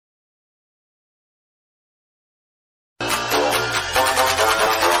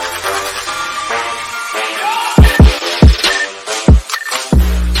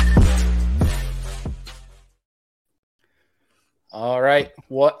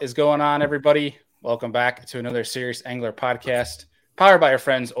What is going on, everybody? Welcome back to another Serious Angler podcast, powered by our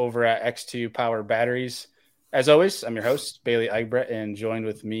friends over at X2 Power Batteries. As always, I'm your host, Bailey Eichbrett, and joined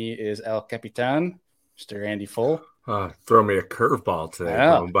with me is El Capitan, Mr. Andy Full. Throw me a curveball today,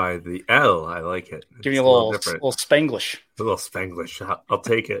 going by the L. I like it. Give me a little Spanglish. A little Spanglish. I'll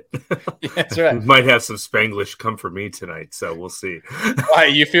take it. Yeah, that's right. We might have some Spanglish come for me tonight, so we'll see. Why,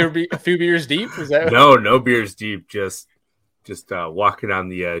 you feel a few beers deep? Is that No beers deep. Just walking on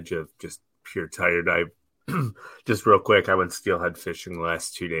the edge of just pure tired. Just real quick, I went steelhead fishing the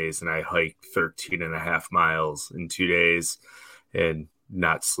last 2 days, and I hiked 13 and a half miles in 2 days and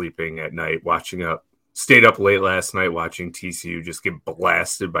not sleeping at night, stayed up late last night watching TCU just get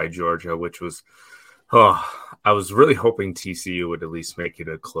blasted by Georgia, which was, I was really hoping TCU would at least make it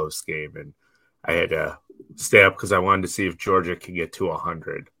a close game. And I had to stay up because I wanted to see if Georgia could get to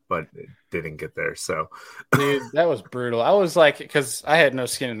 100, but it didn't get there. So, dude, that was brutal. I was like, because I had no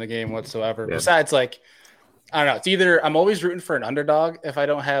skin in the game whatsoever. Yeah. Besides, like, I don't know. It's either I'm always rooting for an underdog if I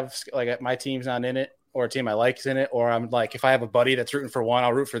don't have, like, my team's not in it, or a team I like is in it, or I'm like, if I have a buddy that's rooting for one,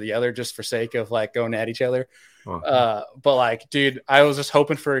 I'll root for the other just for sake of like going at each other. But like, dude, I was just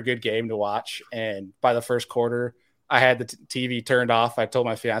hoping for a good game to watch. And by the first quarter, I had the TV turned off. I told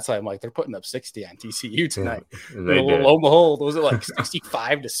my fiance, I'm like, they're putting up 60 on TCU tonight. Yeah, lo and behold, was it like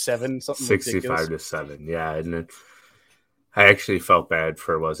 65-7, something 65-7. Yeah. And then I actually felt bad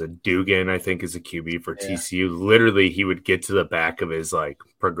for, Dugan, I think, is a QB for TCU. Literally, he would get to the back of his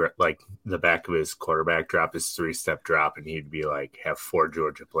the back of his quarterback drop, his 3-step drop, and he'd be like, have 4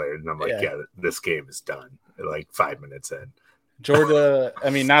 Georgia players. And I'm like, this game is done like 5 minutes in. Georgia, I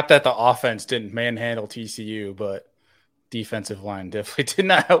mean, not that the offense didn't manhandle TCU, but defensive line definitely did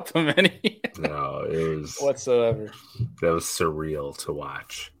not help them any. No, it was whatsoever. That was surreal to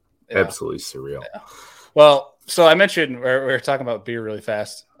watch. Yeah. Absolutely surreal. Yeah. Well, so I mentioned we were talking about beer really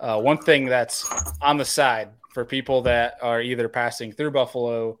fast. One thing that's on the side for people that are either passing through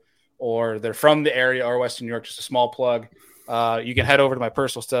Buffalo or they're from the area or Western New York, just a small plug. You can head over to my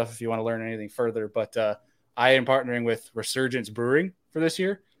personal stuff if you want to learn anything further. But I am partnering with Resurgence Brewing for this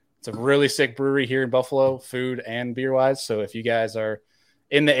year. It's a really sick brewery here in Buffalo, food and beer-wise. So if you guys are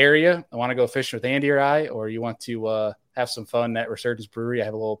in the area, I want to go fishing with Andy or I, or you want to have some fun at Resurgence Brewery, I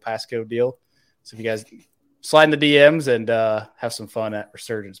have a little passcode deal. So if you guys slide in the DMs and have some fun at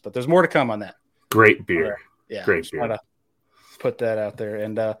Resurgence. But there's more to come on that. Great beer. Great beer. Want to put that out there.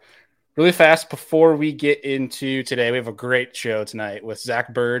 And really fast, before we get into today, we have a great show tonight with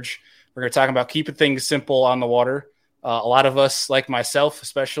Zach Burge. We're going to talk about keeping things simple on the water. A lot of us, like myself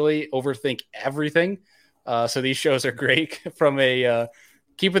especially, overthink everything. So these shows are great from a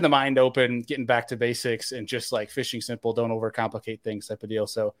keeping the mind open, getting back to basics, and just like fishing simple, don't overcomplicate things type of deal.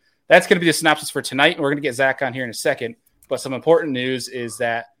 So that's going to be the synopsis for tonight. We're going to get Zach on here in a second. But some important news is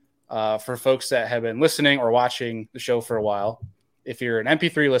that for folks that have been listening or watching the show for a while, if you're an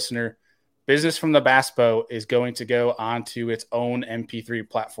MP3 listener, Business from the Bass Boat is going to go onto its own MP3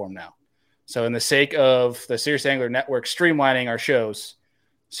 platform now. So in the sake of the Serious Angler Network streamlining our shows,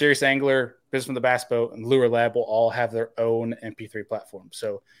 Serious Angler, Business from the Bass Boat, and Lure Lab will all have their own MP3 platform.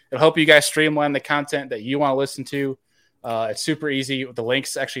 So it'll help you guys streamline the content that you want to listen to. It's super easy. The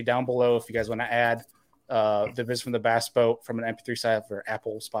link's actually down below if you guys want to add the Business from the Bass Boat from an MP3 site for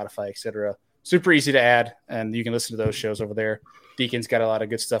Apple, Spotify, etc. Super easy to add, and you can listen to those shows over there. Deacon's got a lot of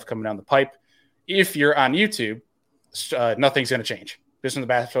good stuff coming down the pipe. If you're on YouTube, nothing's going to change. Business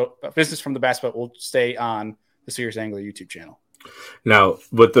from the Bass Boat will stay on the Serious Angler YouTube channel. Now,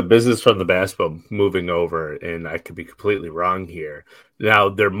 with the Business from the Bass Boat moving over, and I could be completely wrong here, now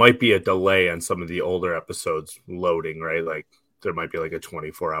there might be a delay on some of the older episodes loading, right? Like there might be like a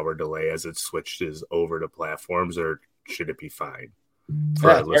 24-hour delay as it switches over to platforms, or should it be fine?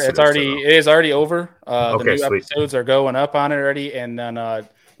 Yeah, it is already over. The new episodes are going up on it already. And then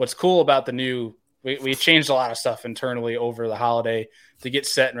what's cool about the new, we changed a lot of stuff internally over the holiday to get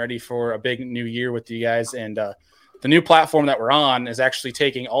set and ready for a big new year with you guys. And the new platform that we're on is actually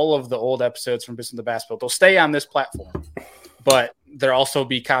taking all of the old episodes from Business of the Bass Boat. They'll stay on this platform, but they'll also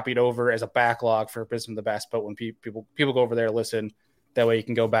be copied over as a backlog for Business of the Bass Boat when people go over there to listen. That way you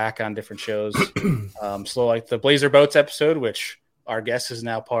can go back on different shows. So like the Blazer Boats episode, which our guest is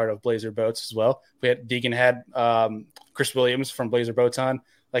now part of Blazer Boats as well. Deacon had Chris Williams from Blazer Boats on.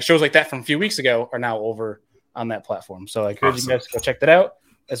 Like shows like that from a few weeks ago are now over on that platform. So I encourage you guys to go check that out,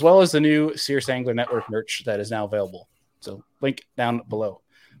 as well as the new Serious Angler Network merch that is now available. So link down below.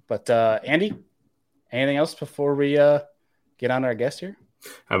 But Andy, anything else before we get on our guest here?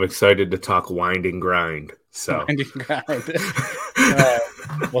 I'm excited to talk wind and grind. So wind and grind.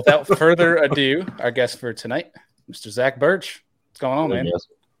 Without further ado, our guest for tonight, Mr. Zach Burge. What's going on, man?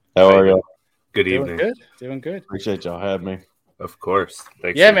 How are y'all? Good evening. Doing good. Appreciate y'all having me. Of course.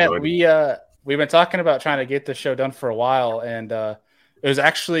 Thanks. Yeah, man. We've been talking about trying to get the show done for a while, and it was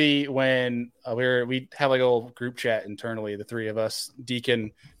actually when we have like a little group chat internally, the three of us.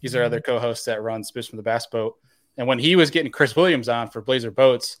 Deacon, he's our other co-host that runs Fish from the Bass Boat, and when he was getting Chris Williams on for Blazer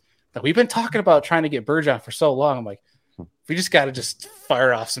Boats, like we've been talking about trying to get Burge on for so long. I'm like, we just got to just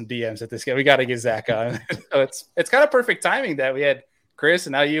fire off some DMs at this guy. We got to get Zach on. So it's kind of perfect timing that we had Chris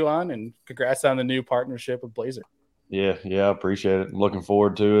and now you on, and congrats on the new partnership with Blazer. Yeah, I appreciate it. Looking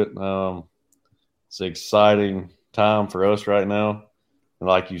forward to it. It's an exciting time for us right now. And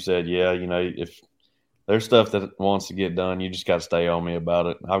like you said, yeah, if there's stuff that wants to get done, you just got to stay on me about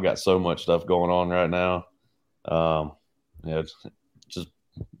it. I've got so much stuff going on right now. Just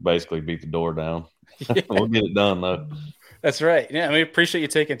basically beat the door down. Yeah. We'll get it done, though. That's right. Yeah, I mean, appreciate you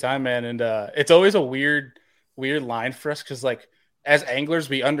taking time, man. And it's always a weird line for us because, like, as anglers,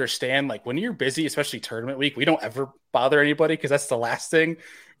 we understand, like, when you're busy, especially tournament week, we don't ever bother anybody because that's the last thing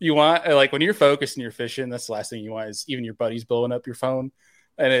you want. Like, when you're focused and you're fishing, that's the last thing you want is even your buddies blowing up your phone.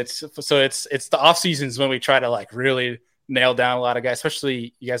 And it's the off seasons when we try to like really nail down a lot of guys,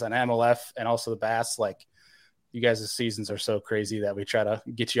 especially you guys on MLF and also the Bass. Like, you guys' seasons are so crazy that we try to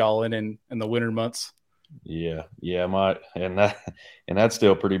get you all in the winter months. Yeah, and that's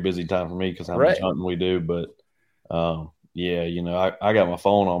still a pretty busy time for me because how much hunting we do. But yeah, I got my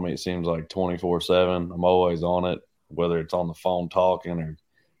phone on me. It seems like 24/7. I'm always on it, whether it's on the phone talking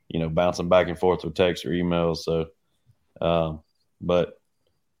or bouncing back and forth with text or emails. So, but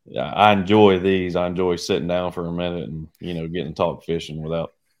yeah, I enjoy these. I enjoy sitting down for a minute and getting to talk fishing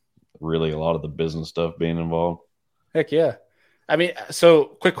without really a lot of the business stuff being involved. Heck yeah. I mean, so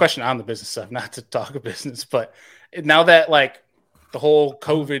quick question on the business stuff, not to talk of business, but now that like the whole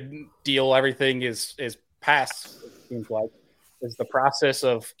COVID deal, everything is past, it seems like, is the process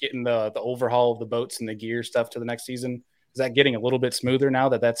of getting the overhaul of the boats and the gear stuff to the next season, is that getting a little bit smoother now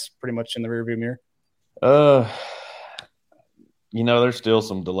that that's pretty much in the rearview mirror? There's still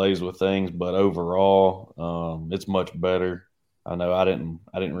some delays with things, but overall, it's much better. I know I didn't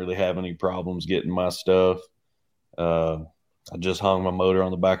really have any problems getting my stuff. I just hung my motor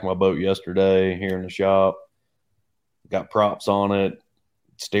on the back of my boat yesterday here in the shop. Got props on it,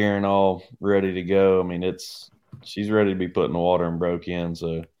 steering all ready to go. I mean, she's ready to be put in the water and broke in.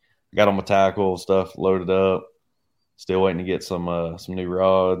 So got all my tackle stuff loaded up. Still waiting to get some new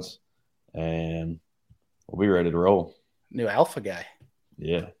rods, and we'll be ready to roll. New Alpha guy.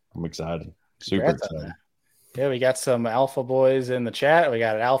 Yeah, I'm excited. Super excited. Yeah, we got some Alpha boys in the chat. We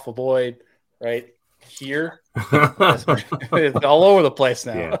got an Alpha boy right here. It's all over the place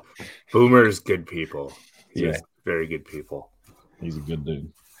now. Yeah. Boomer's good people. He's very good people. He's a good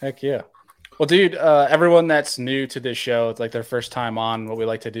dude. Heck yeah. Well, dude, everyone that's new to this show, it's like their first time on, what we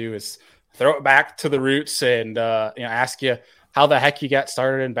like to do is throw it back to the roots and ask you how the heck you got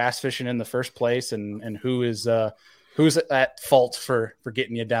started in bass fishing in the first place, and who's at fault for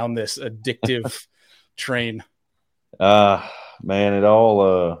getting you down this addictive train. Man, it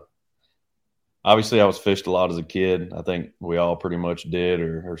all obviously I was fished a lot as a kid. I think we all pretty much did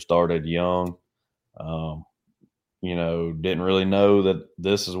or started young. Didn't really know that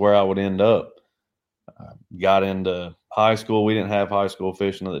this is where I would end up. Got into high school. We didn't have high school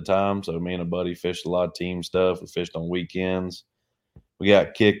fishing at the time, so me and a buddy fished a lot of team stuff. We fished on weekends. We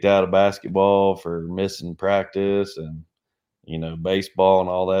got kicked out of basketball for missing practice and, baseball and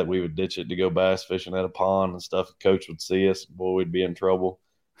all that. We would ditch it to go bass fishing at a pond and stuff. Coach would see us. Boy, we'd be in trouble.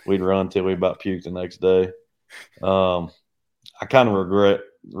 We'd run till we about puked the next day. I kind of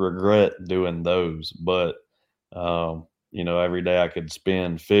regret doing those, but, every day I could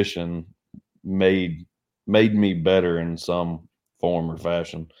spend fishing made me better in some form or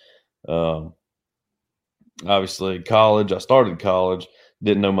fashion. Obviously college, I started college,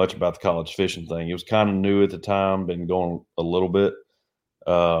 didn't know much about the college fishing thing. It was kind of new at the time, been going a little bit.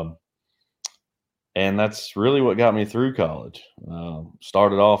 And that's really what got me through college.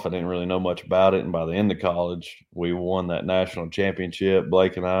 Started off, I didn't really know much about it. And by the end of college, we won that national championship,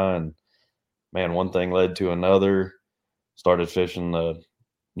 Blake and I, and man, one thing led to another. Started fishing the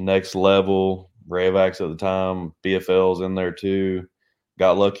next level, Rayvacs at the time, BFLs in there too.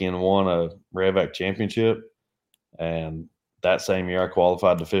 Got lucky and won a Rayvac championship. And that same year I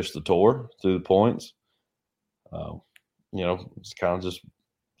qualified to fish the tour through the points. It's kind of just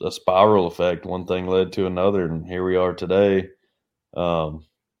a spiral effect. One thing led to another, and here we are today. But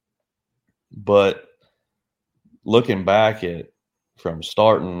looking back at from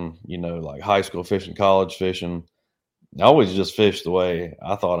starting, like high school fishing, college fishing, I always just fished the way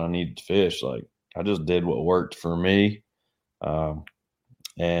I thought I needed to fish. Like I just did what worked for me.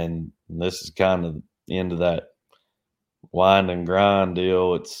 And this is kind of the end of that wind and grind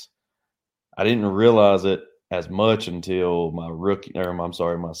deal. I didn't realize it as much until my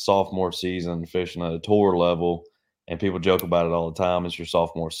sophomore season fishing at a tour level. And people joke about it all the time. It's your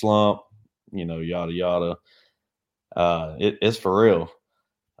sophomore slump, yada, yada. It's for real.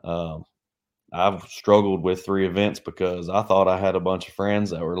 I've struggled with 3 events because I thought I had a bunch of friends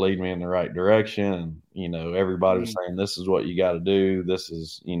that were leading me in the right direction. And, everybody was saying, this is what you got to do. This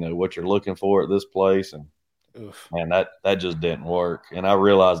is, what you're looking for at this place. And man, that just didn't work. And I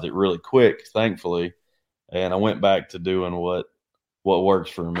realized it really quick, thankfully. And I went back to doing what works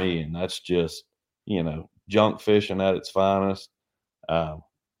for me. And that's just, junk fishing at its finest. I'd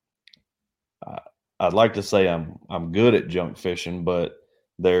like to say I'm good at junk fishing, but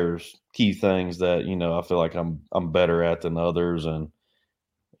there's key things that, I feel like I'm better at than others. And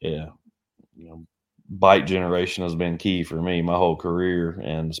yeah, bite generation has been key for me my whole career,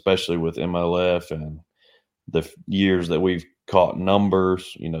 and especially with MLF and the years that we've caught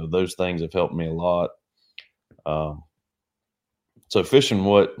numbers, those things have helped me a lot. So fishing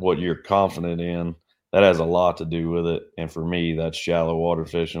what you're confident in, that has a lot to do with it. And for me, that's shallow water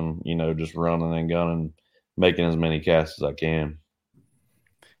fishing, just running and gunning, making as many casts as I can.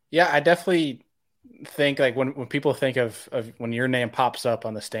 Yeah, I definitely think like when people think of when your name pops up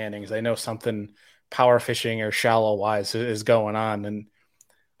on the standings, they know something power fishing or shallow wise is going on. And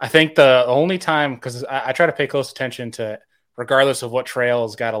I think the only time, because I try to pay close attention to, regardless of what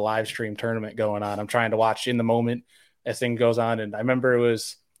trail's got a live stream tournament going on, I'm trying to watch in the moment as thing goes on. And I remember I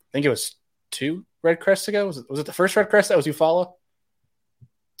think it was 2 Red Crests ago. Was it the first Red Crest that was Eufaula?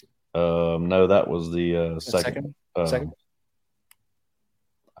 No, that was the second. Second.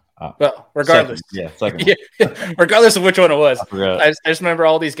 Well, regardless, second. Yeah, regardless of which one it was, I just remember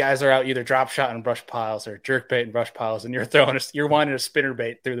all these guys are out either drop shot in brush piles or jerk bait in brush piles, and you're winding a spinner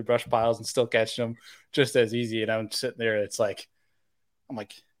bait through the brush piles and still catching them just as easy. And I'm sitting there, I'm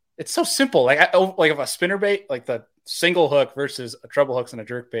like, it's so simple. Like if a spinner bait, like the single hook versus a treble hooks and a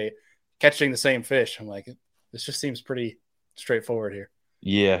jerk bait, catching the same fish, I'm like, this just seems pretty straightforward here.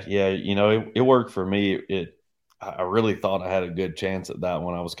 Yeah, it worked for me. I really thought I had a good chance at that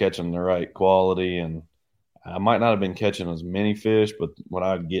one. I was catching the right quality, and I might not have been catching as many fish, but when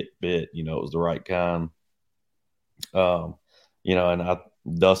I get bit, it was the right kind. And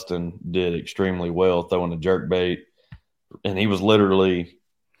Dustin did extremely well throwing a jerk bait, and he was literally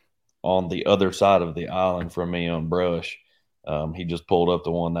on the other side of the island from me on brush. He just pulled up the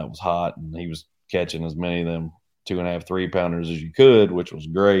one that was hot, and he was catching as many of them 2.5, 3-pounders as you could, which was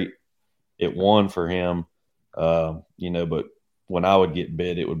great. It won for him. But when I would get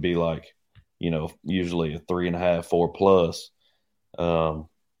bit, it would be like, usually a 3.5, 4 plus.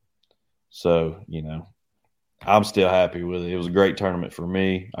 So, I'm still happy with it. It was a great tournament for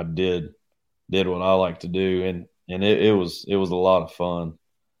me. I did what I like to do, and it was a lot of fun.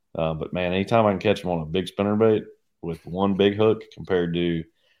 But man, anytime I can catch them on a big spinner bait with one big hook compared to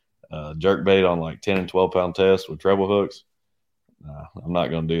jerk bait on like 10 and 12 pound tests with treble hooks, I'm not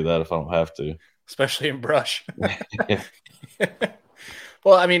going to do that if I don't have to. Especially in brush.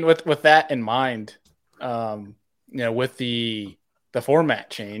 Well, I mean, with that in mind, with the format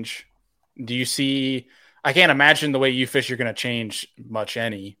change, do you see? I can't imagine the way you fish you're going to change much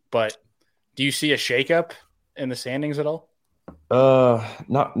any, but do you see a shakeup in the standings at all?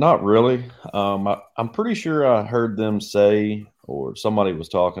 Not really. I'm pretty sure I heard them say, or somebody was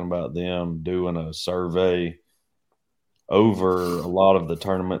talking about them doing a survey over a lot of the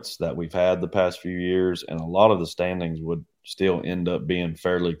tournaments that we've had the past few years, and a lot of the standings would still end up being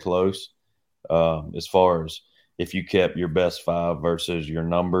fairly close as far as if you kept your best 5 versus your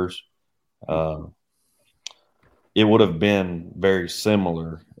numbers. It would have been very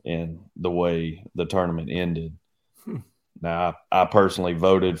similar in the way the tournament ended. Now, I personally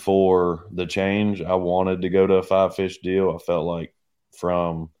voted for the change. I wanted to go to a 5-fish deal. I felt like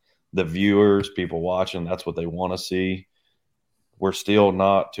from the viewers, people watching, that's what they want to see. We're still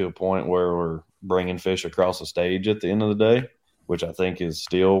not to a point where we're bringing fish across the stage at the end of the day, which I think is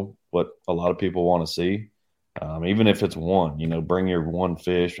still what a lot of people want to see. Even if it's one, bring your one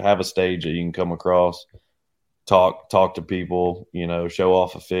fish, have a stage that you can come across, talk to people, show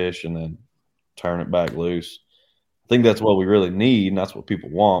off a fish, and then turn it back loose. I think that's what we really need, and that's what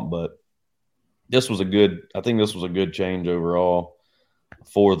people want. But this was a good change overall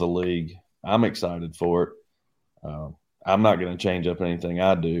for the league. I'm excited for it. I'm not going to change up anything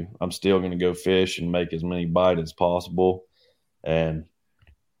I do. I'm still going to go fish and make as many bites as possible. And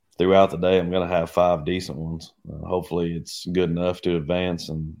throughout the day, I'm going to have 5 decent ones. Hopefully it's good enough to advance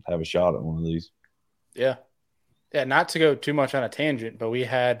and have a shot at one of these. Yeah. Yeah, not to go too much on a tangent, but we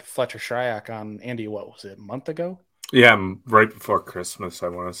had Fletcher Shryock on Andy, what was it, a month ago? Yeah, right before Christmas, I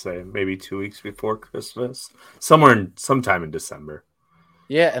want to say, maybe 2 weeks before Christmas, sometime in December.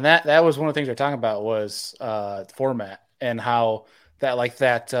 Yeah, and that was one of the things we are talking about was format and how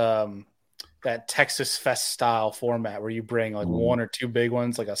that Texas Fest style format where you bring like one or two big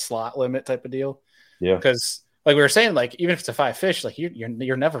ones, like a slot limit type of deal. Yeah, because like we were saying, like even if it's a 5 fish, like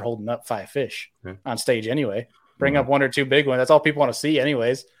you're never holding up 5 fish on stage anyway. Bring up one or two big ones. That's all people want to see,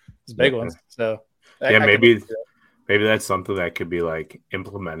 anyways. It's big ones. So maybe that's something that could be like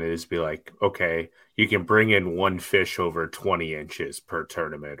implemented. Is be like, okay, you can bring in one fish over 20 inches per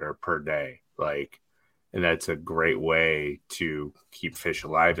tournament or per day, like, and that's a great way to keep fish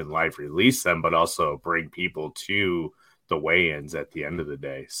alive and live release them, but also bring people to the weigh-ins at the end of the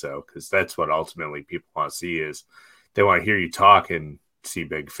day. So, because that's what ultimately people want to see is they want to hear you talk and see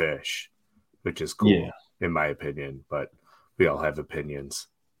big fish, which is cool in my opinion. But we all have opinions.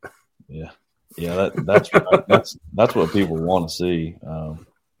 Yeah, that's right. That's what people want to see.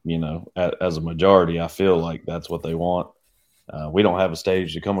 As a majority, I feel like that's what they want. We don't have a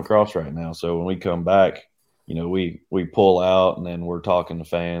stage to come across right now, so when we come back, we pull out and then we're talking to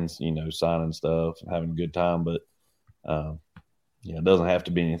fans, signing stuff and having a good time. But it doesn't have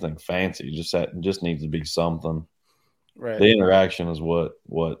to be anything fancy. It just needs to be something. Right. The interaction is what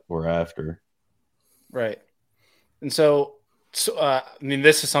we're after. Right. And so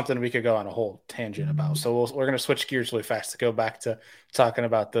this is something we could go on a whole tangent about. So we're going to switch gears really fast to go back to talking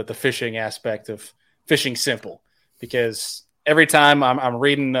about the fishing aspect of fishing simple, because every time I'm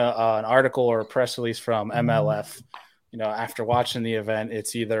reading an article or a press release from MLF, after watching the event,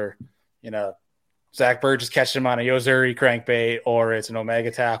 it's either, Zach Burge is catching him on a Yo-Zuri crankbait, or it's an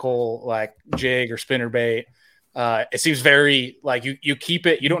Omega tackle like jig or spinnerbait. It seems very like you keep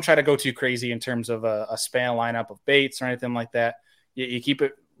it. You don't try to go too crazy in terms of a span lineup of baits or anything like that. You keep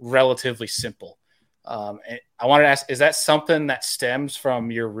it relatively simple. And I wanted to ask, is that something that stems from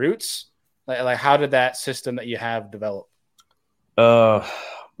your roots? Like how did that system that you have develop? Man,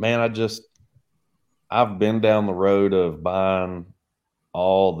 I've been down the road of buying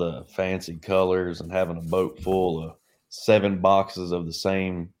all the fancy colors and having a boat full of 7 boxes of the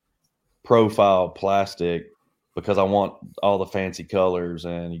same profile plastic, because I want all the fancy colors,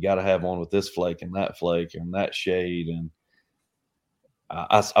 and you got to have one with this flake and that shade. And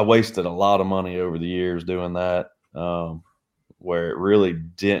I wasted a lot of money over the years doing that, where it really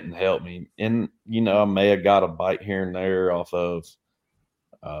didn't help me. And, I may have got a bite here and there off of,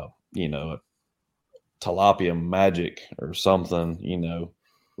 tilapia magic or something,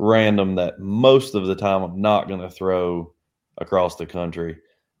 random that most of the time I'm not going to throw across the country.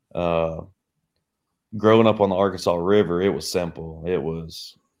 Growing up on the Arkansas River, it was simple. It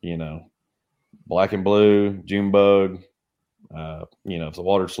was, black and blue, June bug. If the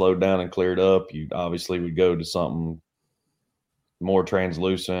water slowed down and cleared up, you obviously would go to something more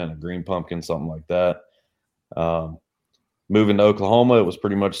translucent, a green pumpkin, something like that. Moving to Oklahoma, it was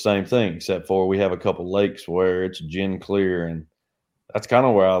pretty much the same thing, except for we have a couple lakes where it's gin clear, and that's kind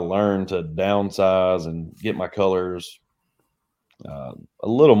of where I learned to downsize and get my colors a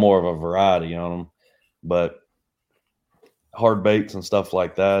little more of a variety on them. But hard baits and stuff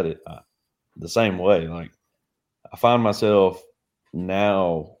like that, the same way. Like, I find myself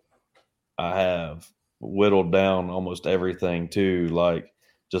now, I have whittled down almost everything to like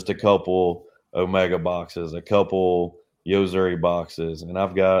just a couple Omega boxes, a couple Yo-Zuri boxes, and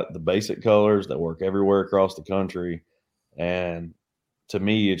I've got the basic colors that work everywhere across the country. And to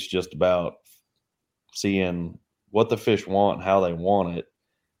me, it's just about seeing what the fish want, how they want it,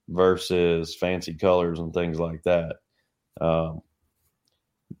 versus fancy colors and things like that.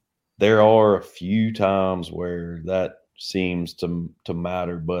 There are a few times where that seems to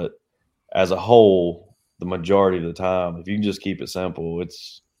matter, but as a whole, the majority of the time, if you can just keep it simple,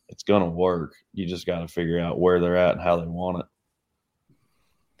 it's going to work. You just got to figure out where they're at and how they want it.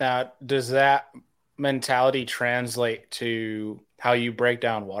 Now, does that mentality translate to how you break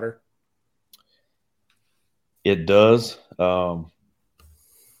down water? It does.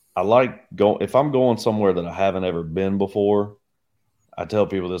 I like if I'm going somewhere that I haven't ever been before, I tell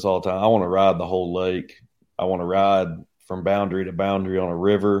people this all the time. I want to ride the whole lake. I want to ride from boundary to boundary on a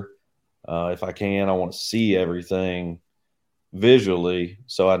river. If I can, I want to see everything visually,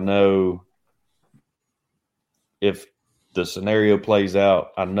 so I know if the scenario plays out,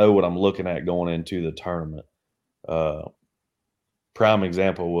 I know what I'm looking at going into the tournament. Prime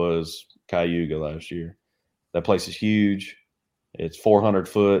example was Cayuga last year. That place is huge. It's 400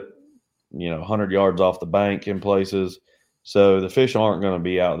 foot, 100 yards off the bank in places. So the fish aren't going to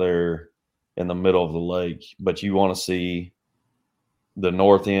be out there in the middle of the lake, but you want to see the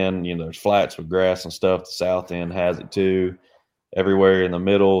north end, there's flats with grass and stuff. The south end has it too. Everywhere in the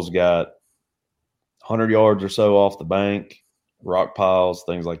middle's got 100 yards or so off the bank, rock piles,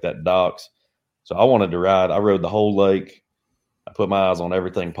 things like that, docks. So I wanted to ride. I rode the whole lake. I put my eyes on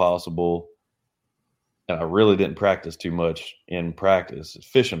everything possible. And I really didn't practice too much in practice,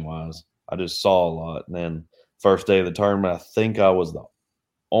 fishing-wise. I just saw a lot. And then first day of the tournament, I think I was the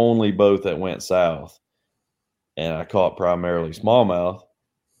only boat that went south. And I caught primarily smallmouth.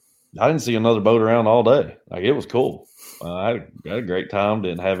 I didn't see another boat around all day. Like, it was cool. I had a great time.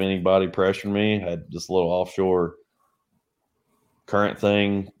 Didn't have anybody pressuring me. Had this little offshore current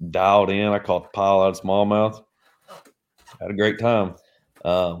thing dialed in. I caught the pile out of smallmouth. Had a great time.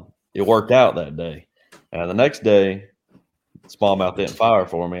 It worked out that day. And the next day, smallmouth didn't fire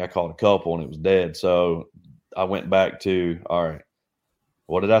for me. I caught a couple and it was dead. So I went back to, all right,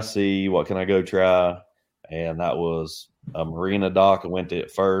 what did I see? What can I go try? And that was a marina dock. I went to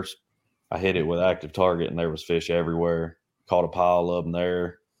it first. I hit it with active target and there was fish everywhere. Caught a pile of them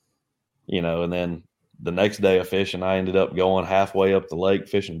there, and then the next day of fishing, I ended up going halfway up the lake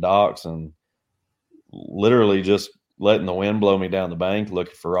fishing docks and literally just letting the wind blow me down the bank,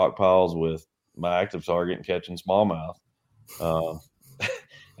 looking for rock piles with my active target and catching smallmouth.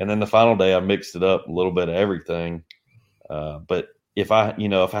 And then the final day I mixed it up, a little bit of everything. But if I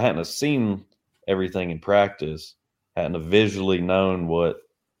hadn't have seen everything in practice, hadn't have visually known what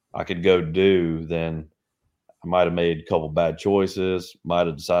I could go do, then I might have made a couple bad choices, might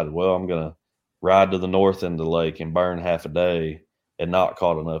have decided, well, I'm going to ride to the north end of the lake and burn half a day and not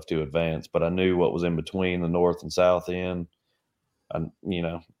caught enough to advance. But I knew what was in between the north and south end. I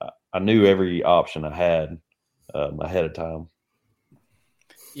knew every option I had ahead of time.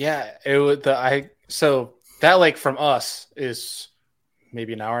 Yeah, so that lake from us is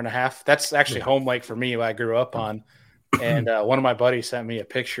maybe an hour and a half. That's actually home lake for me, what I grew up on. And one of my buddies sent me a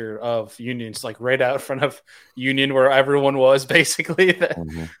picture of Union's, like right out in front of Union where everyone was basically.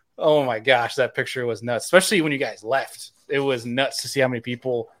 Oh my gosh, that picture was nuts, especially when you guys left. It was nuts to see how many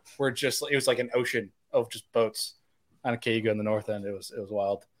people were it was like an ocean of just boats on Cayuga in the north end. It was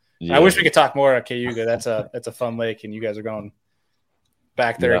wild. Yeah. I wish we could talk more on Cayuga. That's a fun lake, and you guys are going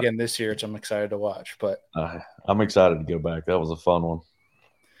back there again this year, which I'm excited to watch. But I'm excited to go back. That was a fun one.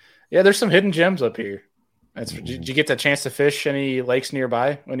 Yeah, there's some hidden gems up here. Did you get the chance to fish any lakes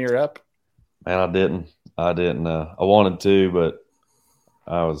nearby when you were up? Man, I didn't. I wanted to, but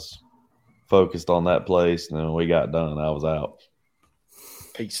I was focused on that place, and then when we got done, I was out.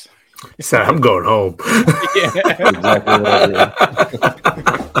 Peace. He said, I'm going home. Yeah. Exactly what I did.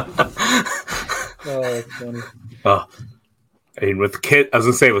 Oh, that's funny. I mean, with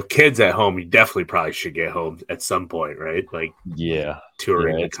kids at home, you definitely probably should get home at some point, right? Like,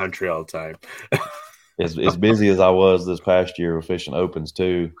 touring the country all the time. As busy as I was this past year with fishing opens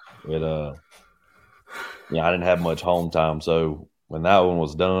too, I didn't have much home time. So when that one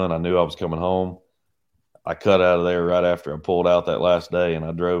was done, I knew I was coming home. I cut out of there right after I pulled out that last day, and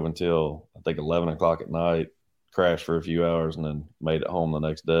I drove until I think 11 o'clock at night, crashed for a few hours, and then made it home the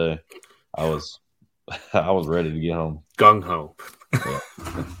next day. I was ready to get home. Gung ho. Yeah.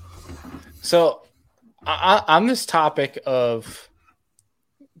 So on this topic of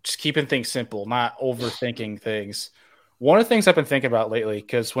just keeping things simple, not overthinking things. One of the things I've been thinking about lately,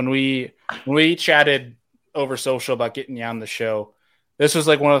 because when we chatted over social about getting you on the show, this was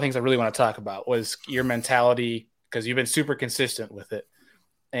like one of the things I really want to talk about was your mentality, because you've been super consistent with it.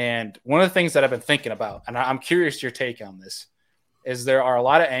 And one of the things that I've been thinking about, and I'm curious your take on this, is there are a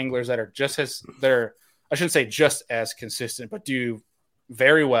lot of anglers that are I shouldn't say just as consistent, but do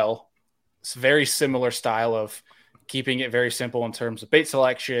very well. It's a very similar style of keeping it very simple in terms of bait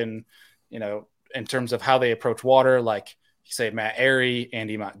selection, in terms of how they approach water, like you say, Matt Airy,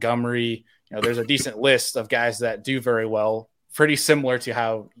 Andy Montgomery, there's a decent list of guys that do very well, pretty similar to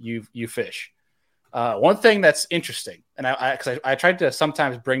how you fish. One thing that's interesting, and I tried to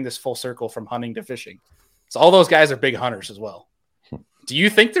sometimes bring this full circle from hunting to fishing. So all those guys are big hunters as well. Do you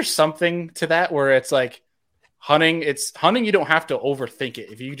think there's something to that where it's like hunting, you don't have to overthink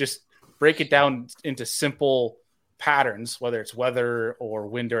it. If you just break it down into simple patterns, whether it's weather or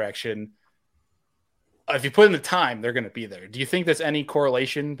wind direction, if you put in the time, they're going to be there. Do you think there's any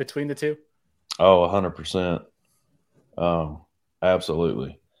correlation between the two? Oh, 100%.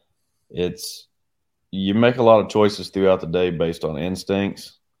 Absolutely. You make a lot of choices throughout the day based on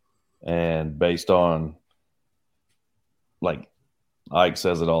instincts and based on, like Ike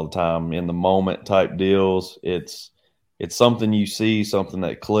says it all the time, in the moment type deals. It's something you see, something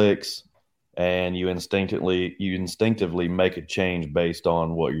that clicks, and you instinctively make a change based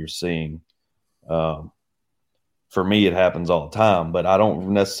on what you're seeing. For me, it happens all the time, but I don't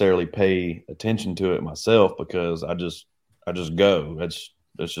necessarily pay attention to it myself because I just go. That's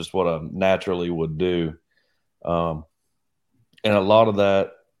just what I naturally would do. And a lot of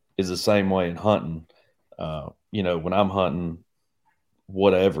that is the same way in hunting. When I'm hunting,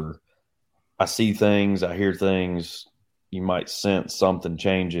 whatever, I see things, I hear things, you might sense something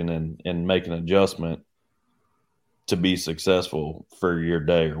changing and make an adjustment to be successful for your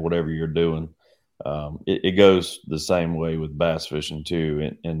day or whatever you're doing. It goes the same way with bass fishing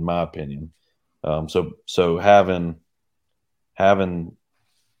too, in my opinion. So having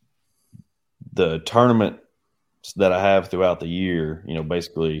the tournament that I have throughout the year,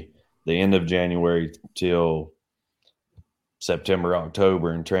 basically the end of January till September,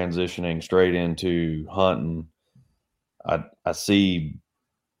 October, and transitioning straight into hunting, I see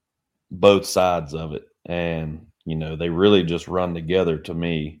both sides of it, and they really just run together to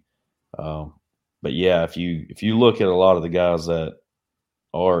me. But yeah, if you look at a lot of the guys that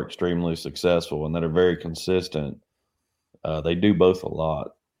are extremely successful and that are very consistent, they do both a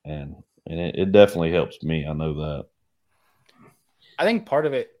lot, and it definitely helps me. I know that. I think part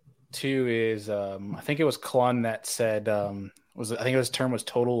of it too is I think it was Clun that said I think his term was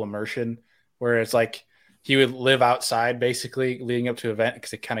total immersion, where it's like he would live outside basically leading up to an event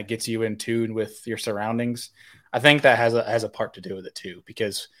because it kind of gets you in tune with your surroundings. I think that has a part to do with it too,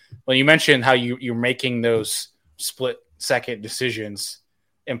 because when you mentioned how you're making those split second decisions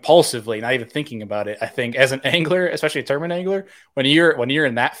impulsively, not even thinking about it, I think as an angler, especially a tournament angler, when you're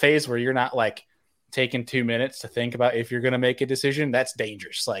in that phase where you're not like taking 2 minutes to think about if you're going to make a decision, that's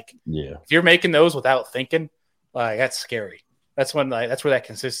dangerous. Like, yeah, if you're making those without thinking, that's scary. That's where that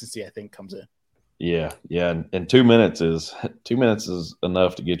consistency I think comes in. Yeah. And 2 minutes is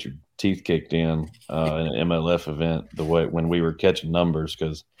enough to get your teeth kicked in an MLF event. The way when we were catching numbers,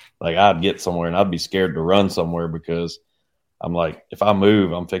 because like I'd get somewhere and I'd be scared to run somewhere because I'm like, if I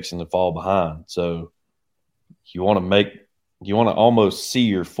move, I'm fixing to fall behind. So you want to almost see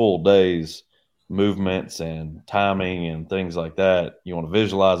your full day's movements and timing and things like that. You want to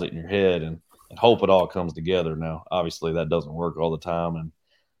visualize it in your head and hope it all comes together. Now, obviously, that doesn't work all the time, and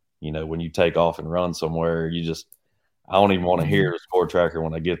when you take off and run somewhere, I don't even want to hear the score tracker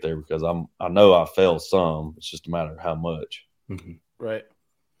when I get there because I know I failed some. It's just a matter of how much. Mm-hmm. Right.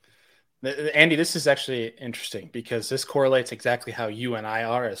 Andy, this is actually interesting because this correlates exactly how you and I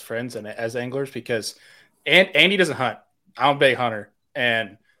are as friends and as anglers, because Andy doesn't hunt. I'm a big hunter,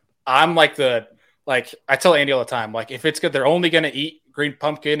 and I'm like I tell Andy all the time, like, if it's good, they're only going to eat green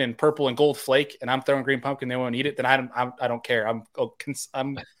pumpkin and purple and gold flake, and I'm throwing green pumpkin, they won't eat it, then I don't care. I'm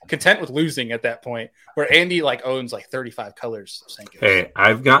content with losing at that point, where Andy owns 35 colors of Senkos. Hey,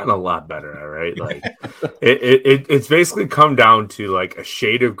 I've gotten a lot better. All right. Like it's basically come down to a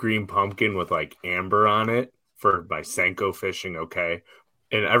shade of green pumpkin with amber on it for my Senko fishing. Okay.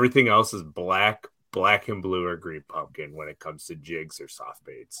 And everything else is black and blue or green pumpkin when it comes to jigs or soft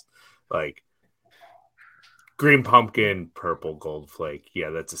baits. Green pumpkin, purple, gold flake.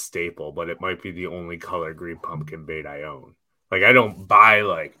 Yeah, that's a staple, but it might be the only color green pumpkin bait I own. I don't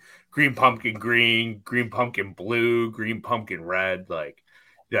buy green pumpkin green, green pumpkin blue, green pumpkin red. I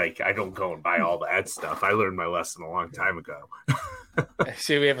don't go and buy all that stuff. I learned my lesson a long time ago. I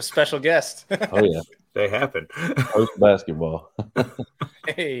see we have a special guest. Oh yeah, they happen. Post basketball.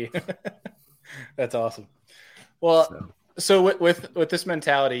 Hey, that's awesome. Well. So with this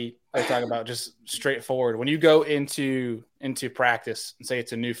mentality I talk about, just straightforward, when you go into practice and say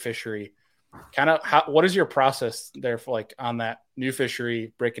it's a new fishery, kind of what is your process there for on that new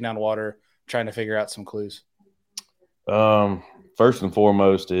fishery, breaking down water, trying to figure out some clues? First and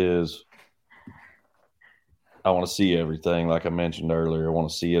foremost is I want to see everything. Like I mentioned earlier, I want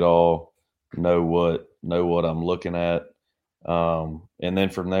to see it all, know what I'm looking at. And then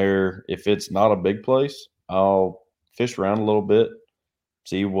from there, if it's not a big place, I'll fish around a little bit,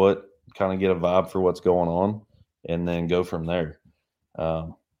 see what kind of get a vibe for what's going on, and then go from there.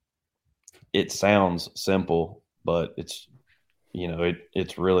 It sounds simple, but it's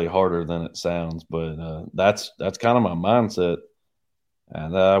it's really harder than it sounds. But that's kind of my mindset.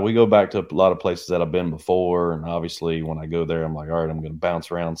 And we go back to a lot of places that I've been before, and obviously when I go there, I'm like, all right, I'm going to bounce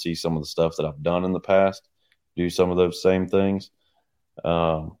around, see some of the stuff that I've done in the past, do some of those same things.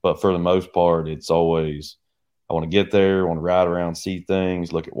 But for the most part, it's always I want to get there, I want to ride around, see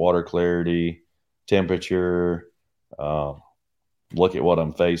things, look at water clarity, temperature, look at what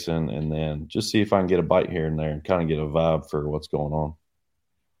I'm facing, and then just see if I can get a bite here and there and kind of get a vibe for what's going on.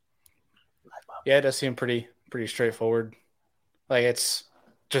 Yeah, it does seem pretty straightforward. It's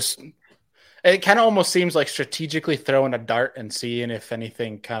just, it kind of almost seems like strategically throwing a dart and seeing if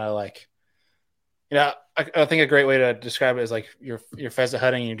anything kind of I think a great way to describe it is like you're pheasant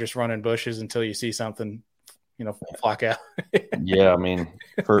hunting and you're just running bushes until you see something, flock out. Yeah, I mean,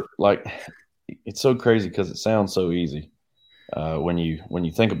 it's so crazy because it sounds so easy. When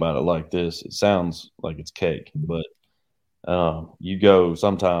you think about it like this, it sounds like it's cake, but you go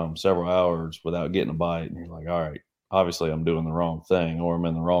sometimes several hours without getting a bite, and you're like, all right, obviously I'm doing the wrong thing or I'm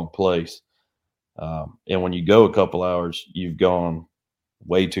in the wrong place. And when you go a couple hours, you've gone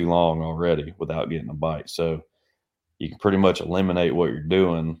way too long already without getting a bite. So you can pretty much eliminate what you're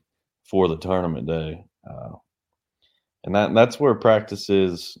doing for the tournament day. And that's where practice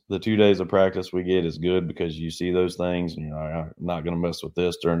is. The 2 days of practice we get is good because you see those things and I'm not going to mess with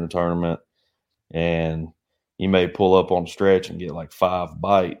this during the tournament. And you may pull up on stretch and get like 5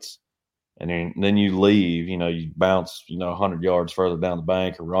 bites. And then you leave, you bounce, 100 yards further down the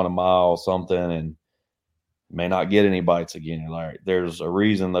bank or run a mile or something and may not get any bites again. You're like, there's a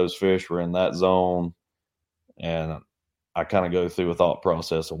reason those fish were in that zone. And I kind of go through a thought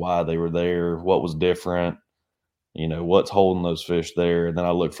process of why they were there, what was different, what's holding those fish there. And then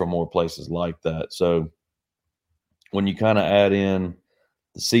I look for more places like that. So when you kind of add in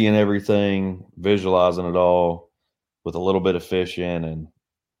the seeing everything, visualizing it all with a little bit of fishing and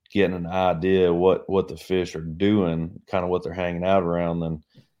getting an idea what the fish are doing, kind of what they're hanging out around, then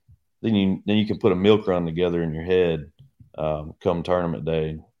you can put a milk run together in your head come tournament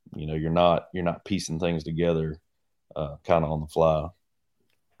day. You're not piecing things together kind of on the fly.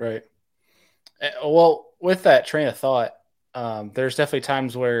 Right. Well, with that train of thought, there's definitely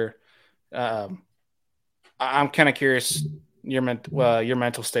times where I'm kind of curious your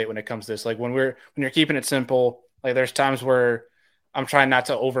mental state when it comes to this. Like when you're keeping it simple, like there's times where I'm trying not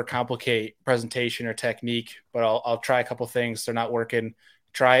to overcomplicate presentation or technique, but I'll try a couple things. They're not working.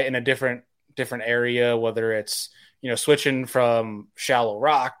 Try it in a different area, whether it's, switching from shallow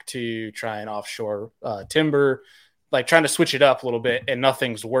rock to trying offshore timber, like trying to switch it up a little bit and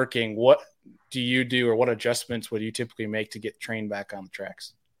nothing's working. What do you do or what adjustments would you typically make to get train back on the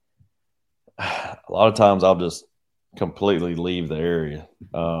tracks? A lot of times I'll just completely leave the area.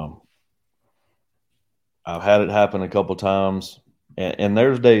 I've had it happen a couple times. And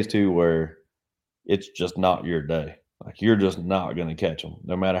there's days too where it's just not your day. Like you're just not going to catch them,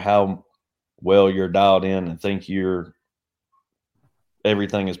 no matter how well you're dialed in and think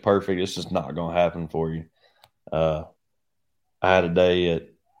everything is perfect. It's just not going to happen for you. I had a day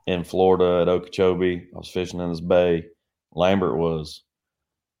in Florida at Okeechobee. I was fishing in this bay. Lambert was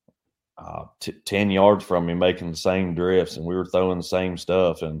 10 yards from me making the same drifts, and we were throwing the same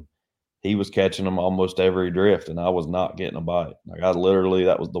stuff, and he was catching them almost every drift, and I was not getting a bite. Like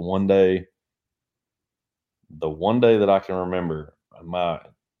that was the one day that I can remember in my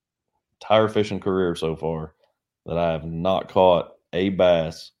entire fishing career so far that I have not caught a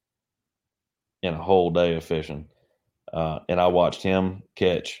bass in a whole day of fishing. And I watched him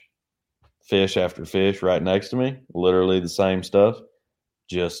catch fish after fish right next to me, literally the same stuff.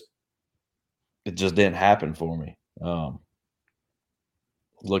 It just didn't happen for me.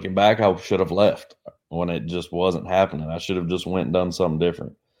 Looking back, I should have left when it just wasn't happening. I should have just went and done something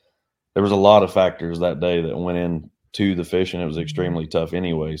different. There was a lot of factors that day that went into the fishing. It was extremely tough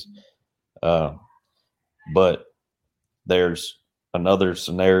anyways. But there's another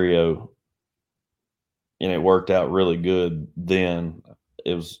scenario, and it worked out really good then.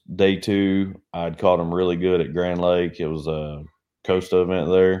 It was day 2. I'd caught them really good at Grand Lake. It was a Costa event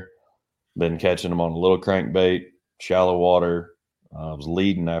there. Been catching them on a little crankbait, shallow water. I was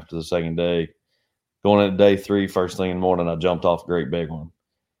leading after the second day. Going into day 3, first thing in the morning, I jumped off a great big one.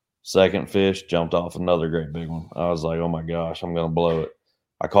 Second fish, jumped off another great big one. I was like, oh my gosh, I'm going to blow it.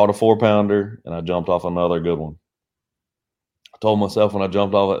 I caught a 4-pounder, and I jumped off another good one. I told myself when I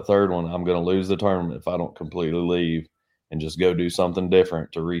jumped off that third one, I'm going to lose the tournament if I don't completely leave and just go do something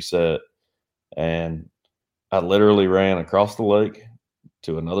different to reset. And I literally ran across the lake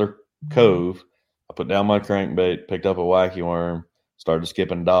to another cove. I put down my crankbait, picked up a wacky worm, started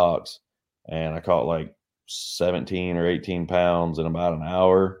skipping docks, and I caught like 17 or 18 pounds in about an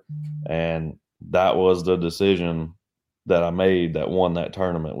hour. And that was the decision that I made that won that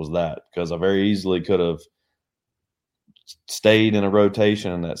tournament, was that, because I very easily could have stayed in a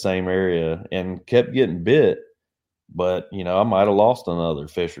rotation in that same area and kept getting bit. But, I might have lost another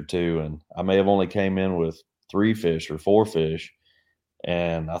fish or two, and I may have only came in with 3 fish or 4 fish.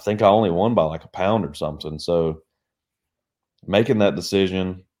 And I think I only won by like a pound or something. So making that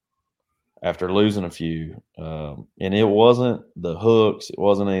decision after losing a few, and it wasn't the hooks. It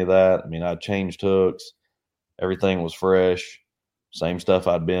wasn't any of that. I mean, I changed hooks. Everything was fresh. Same stuff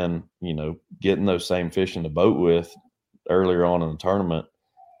I'd been, getting those same fish in the boat with earlier on in the tournament.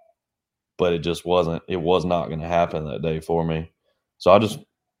 but it just wasn't. It was not going to happen that day for me. So I just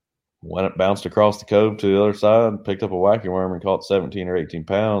bounced across the cove to the other side, picked up a wacky worm and caught 17 or 18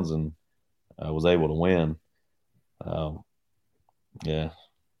 pounds, and I was able to win. Yeah,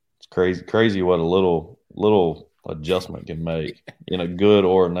 it's crazy what a little adjustment can make in a good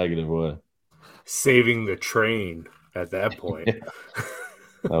or a negative way. Saving the train at that point.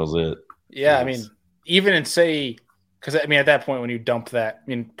 That was it. Yeah, I mean, even in because I mean, at that point when you dump that, I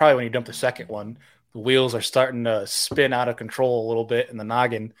mean, probably when you dump the second one, the wheels are starting to spin out of control a little bit in the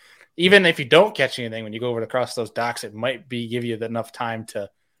noggin. Even if you don't catch anything when you go over across those docks, it might give you enough time to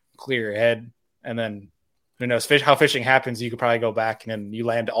clear your head, and then who knows how fishing happens. You could probably go back and then you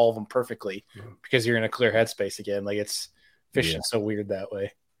land all of them perfectly because you're in a clear headspace again. Like it's fishing so weird that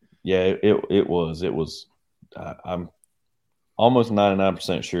way. Yeah, it was. I'm almost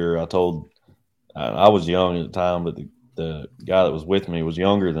 99% sure. I was young at the time, but the guy that was with me was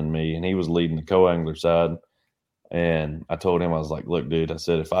younger than me, and he was leading the co-angler side. And I told him, I was like, "Look, dude," I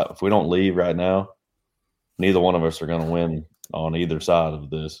said, if we don't leave right now, neither one of us are going to win on either side of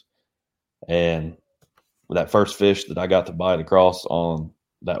this. And that first fish that I got to bite across on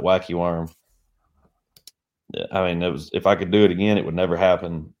that wacky worm, I mean, it was, if I could do it again, it would never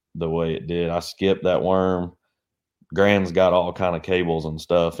happen the way it did. I skipped that worm. Gran's got all kind of cables and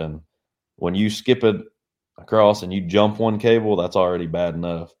stuff, and when you skip it across and you jump one cable, that's already bad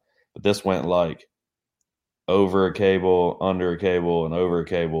enough. But this went like over a cable, under a cable, and over a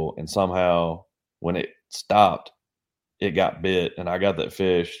cable, and somehow when it stopped, it got bit, and I got that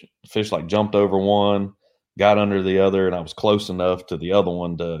fish. The fish like jumped over one, got under the other, and I was close enough to the other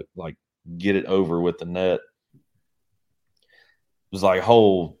one to like get it over with the net. It was like a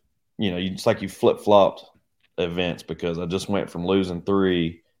whole, it's like you flip-flopped events, because I just went from losing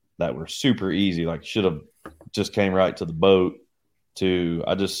 3 that were super easy, like should have just came right to the boat, to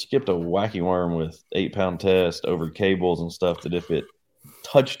I just skipped a wacky worm with 8-pound test over cables and stuff that if it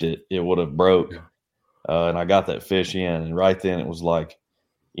touched it, it would have broke. And I got that fish in, and right then it was like,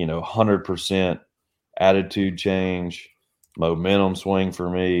 100% attitude change, momentum swing for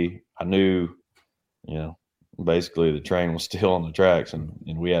me. I knew, basically the train was still on the tracks, and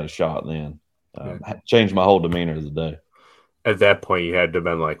we had a shot then. Changed my whole demeanor of the day. At that point, you had to have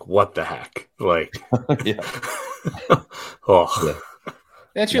been like, what the heck? Like, yeah. Oh. Yeah.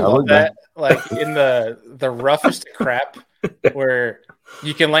 Don't you love that? Like in the roughest crap where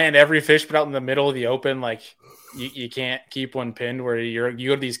you can land every fish, but out in the middle of the open, like you can't keep one pinned, where you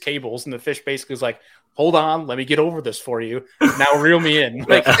go to these cables and the fish basically is like, hold on, let me get over this for you. Now reel me in.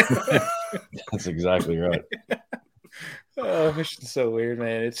 Like, that's exactly right. Oh, fishing's so weird,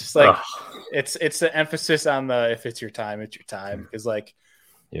 man. It's just like it's the emphasis on the if it's your time, it's your time. Because like,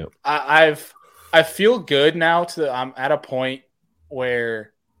 I feel good now. I'm at a point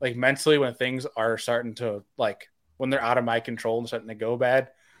where like mentally, when things are starting to like when they're out of my control and starting to go bad,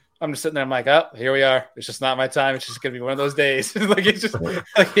 I'm just sitting there. I'm like, oh, here we are. It's just not my time. It's just gonna be one of those days. Like it's just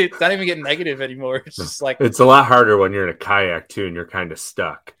like it's not even getting negative anymore. It's just like it's a lot harder when you're in a kayak too, and you're kind of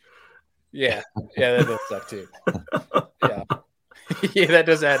stuck. Yeah, that does suck too. Yeah, yeah, that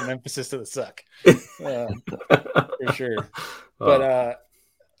does add an emphasis to the suck, for sure. But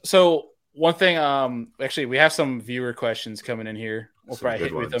so one thing, actually, we have some viewer questions coming in here. We'll probably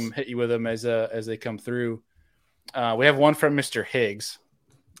hit you with them as they come through. We have one from Mr. Higgs.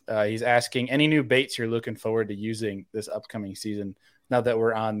 He's asking any new baits you're looking forward to using this upcoming season. Now that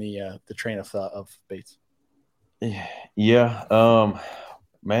we're on the train of thought of baits. Yeah.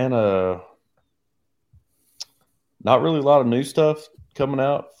 Man, not really a lot of new stuff coming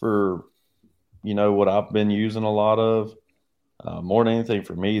out for, what I've been using a lot of. More than anything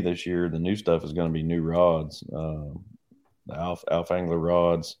for me this year, the new stuff is going to be new rods, the Alpha Angler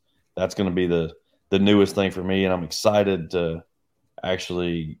rods. That's going to be the newest thing for me, and I'm excited to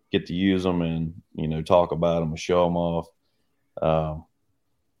actually get to use them and, talk about them and show them off.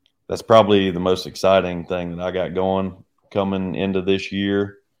 That's probably the most exciting thing that I got going coming into this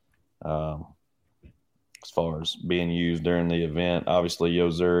year. As far as being used during the event, obviously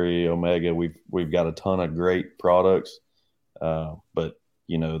Yo-Zuri, Omega, we've got a ton of great products, but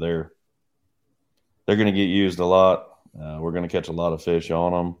they're going to get used a lot. We're going to catch a lot of fish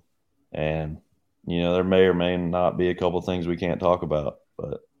on them, and there may or may not be a couple of things we can't talk about,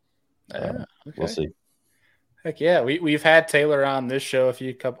 but we'll see. Heck yeah, we've had Taylor on this show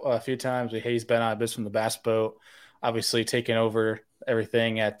a few times. He's been on Biz from the Bass Boat, obviously taking over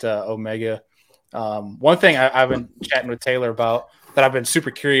everything at Omega. One thing I've been chatting with Taylor about that I've been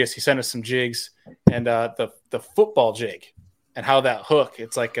super curious. He sent us some jigs, and the football jig and how that hook.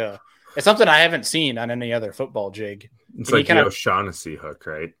 It's like it's something I haven't seen on any other football jig. It's like the O'Shaughnessy hook,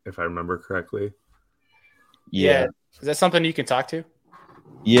 right? If I remember correctly. Yeah. Is that something you can talk to?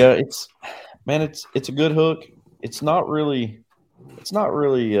 Yeah, it's a good hook. It's not really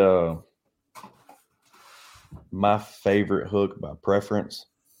my favorite hook by preference.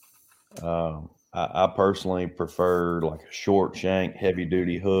 I personally prefer like a short shank, heavy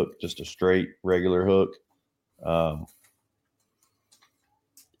duty hook, just a straight regular hook.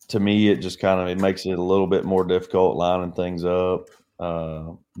 To me, it just it makes it a little bit more difficult lining things up.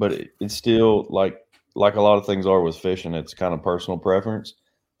 But it's still like a lot of things are with fishing. It's kind of personal preference.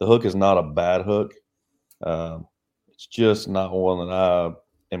 The hook is not a bad hook. It's just not one that I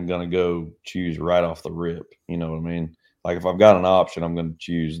am going to go choose right off the rip. You know what I mean? Like if I've got an option, I'm going to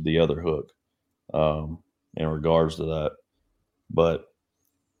choose the other hook in regards to that. But,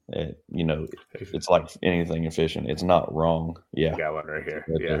 it's like anything in fishing. It's not wrong. Yeah. I got one right here.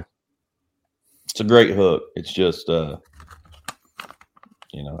 Right there. It's a great hook. It's just, I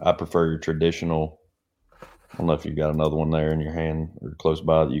prefer your traditional. I don't know if you've got another one there in your hand or close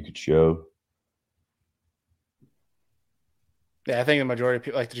by that you could show. Yeah, I think the majority of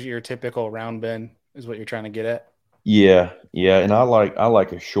people like your typical round bend is what you're trying to get at. Yeah, and I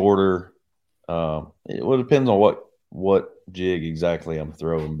like a shorter. It depends on what jig exactly I'm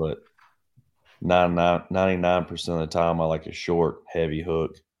throwing, but 99% of the time I like a short, heavy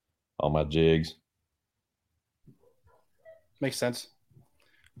hook on my jigs. Makes sense.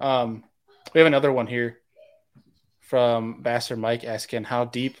 We have another one here from Basser Mike asking, how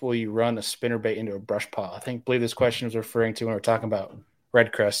deep will you run a spinnerbait into a brush pile? I believe this question was referring to when we were talking about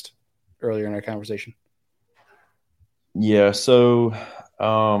red crest earlier in our conversation. Yeah, so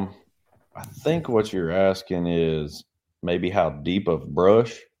I think what you're asking is maybe how deep of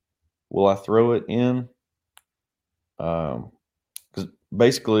brush will I throw it in? Because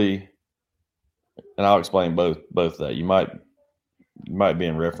basically, and I'll explain both that. You might be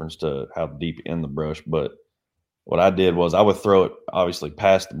in reference to how deep in the brush, but what I did was I would throw it obviously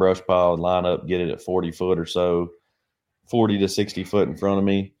past the brush pile, line up, get it at 40 foot or so, 40 to 60 foot in front of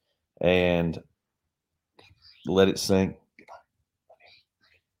me, and let it sink.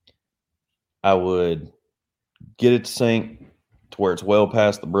 I would get it to sink to where it's well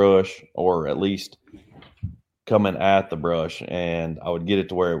past the brush, or at least coming at the brush, and I would get it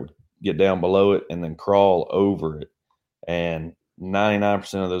to where it would get down below it and then crawl over it. And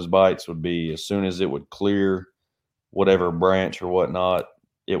 99% of those bites would be as soon as it would clear whatever branch or whatnot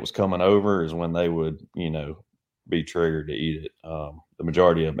it was coming over is when they would, be triggered to eat it. The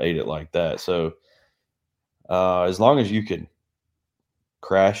majority of them ate it like that. So as long as you could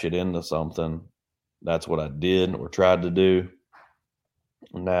crash it into something, that's what I did or tried to do.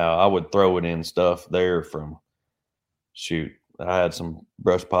 Now I would throw it in stuff there from I had some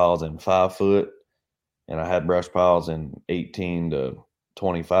brush piles in 5 foot, and I had brush piles in 18 to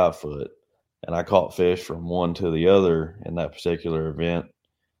 25 foot, and I caught fish from one to the other in that particular event.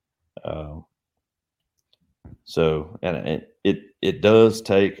 So, and it does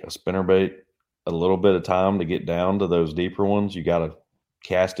take a spinnerbait a little bit of time to get down to those deeper ones. You got to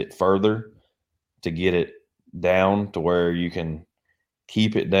cast it further to get it down to where you can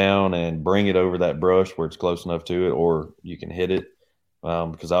keep it down and bring it over that brush where it's close enough to it, or you can hit it.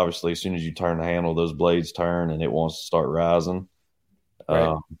 Because obviously as soon as you turn the handle, those blades turn and it wants to start rising.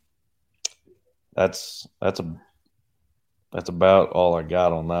 Right. That's about all I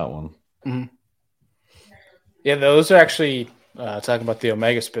got on that one. Mm-hmm. Yeah, those are actually talking about the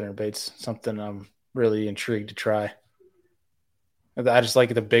Omega spinnerbaits, something I'm really intrigued to try. I just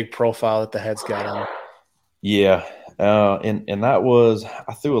like the big profile that the head's got on it. Yeah. And that was,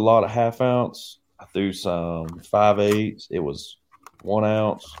 I threw a lot of half ounce. I threw some 5/8. It was 1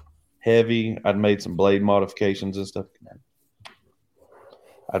 ounce heavy. I'd made some blade modifications and stuff.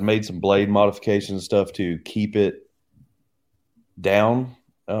 To keep it down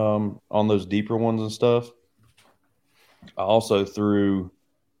on those deeper ones and stuff. I also threw,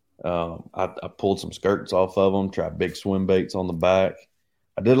 I pulled some skirts off of them, tried big swim baits on the back.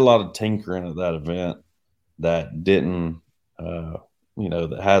 I did a lot of tinkering at that event that didn't,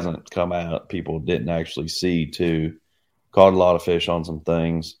 that hasn't come out. People didn't actually see too. Caught a lot of fish on some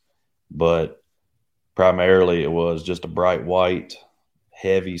things, but primarily it was just a bright white,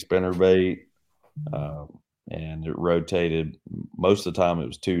 heavy spinnerbait, and it rotated. Most of the time it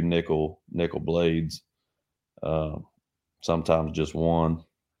was 2 nickel blades, sometimes just one.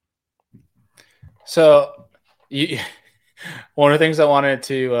 So one of the things I wanted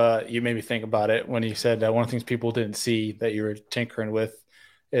to, you made me think about it when you said that one of the things people didn't see that you were tinkering with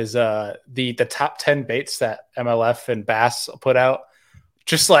is the top 10 baits that MLF and Bass put out.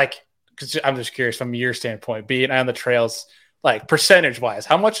 Just like because I'm just curious from your standpoint, being on the trails, like percentage wise,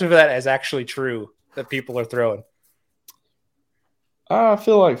 how much of that is actually true that people are throwing? I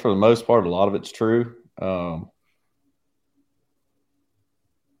feel like for the most part, a lot of it's true.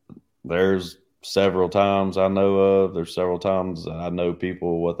 There's several times I know of. There's several times I know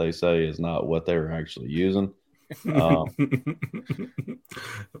people, what they say is not what they're actually using. But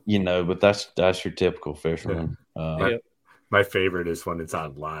that's your typical fisherman. My favorite is when it's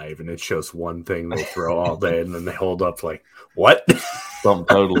on live and it shows one thing they throw all day and then they hold up like, what? Something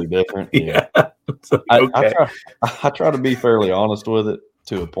totally different. Yeah. Like, I try to be fairly honest with it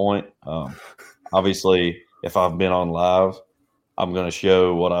to a point. Obviously, if I've been on live, I'm going to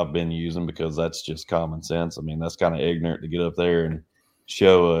show what I've been using because that's just common sense. I mean, that's kind of ignorant to get up there and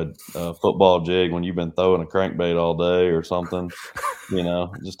show a football jig when you've been throwing a crankbait all day or something.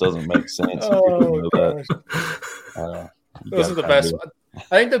 It just doesn't make sense. Those are the best one.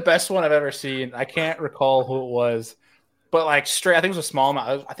 I think the best one I've ever seen, I can't recall who it was, but like straight, I think it was a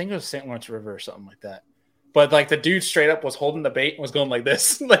smallmouth. I think it was St. Lawrence River or something like that. But like the dude straight up was holding the bait and was going like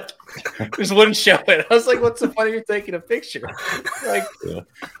this, like just wouldn't show it. I was like, "What's the fun of you taking a picture? Like,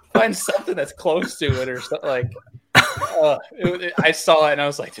 find something that's close to it or something." Like, I saw it and I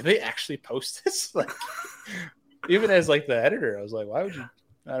was like, "Did they actually post this?" Like, even as like the editor, I was like, "Why would you?"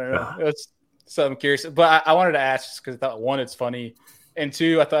 I don't know. It was so I'm curious, but I wanted to ask because I thought one, it's funny, and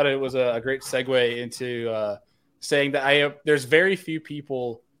two, I thought it was a great segue into saying that there's very few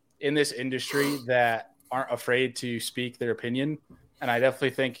people in this industry that aren't afraid to speak their opinion. And I definitely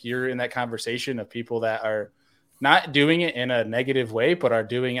think you're in that conversation of people that are not doing it in a negative way, but are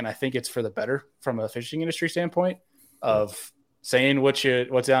doing it. And I think it's for the better from a fishing industry standpoint of saying what's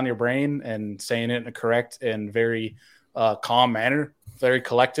on your brain and saying it in a correct and very calm manner, very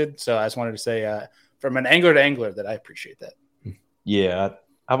collected. So I just wanted to say from an angler to angler that I appreciate that. Yeah.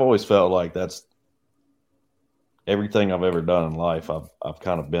 I've always felt like that's everything I've ever done in life. I've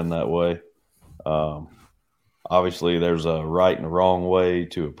kind of been that way. Obviously, there's a right and a wrong way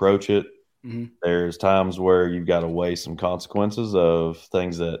to approach it. Mm-hmm. There's times where you've got to weigh some consequences of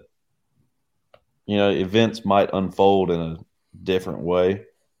things that, events might unfold in a different way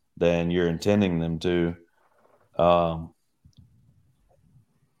than you're intending them to. And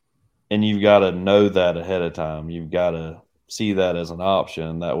you've got to know that ahead of time. You've got to see that as an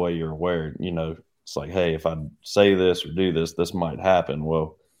option. That way you're aware, it's like, hey, if I say this or do this, this might happen.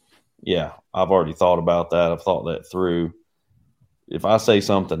 Well, yeah, I've already thought about that. I've thought that through. If I say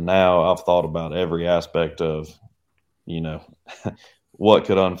something now, I've thought about every aspect of, what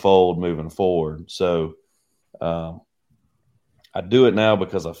could unfold moving forward. So I do it now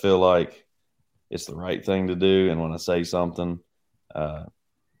because I feel like it's the right thing to do. And when I say something,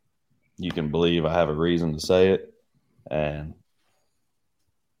 you can believe I have a reason to say it. And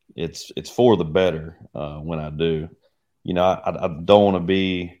it's for the better when I do. I don't want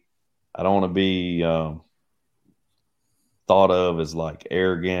to be thought of as like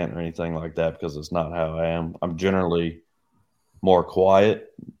arrogant or anything like that because it's not how I am. I'm generally more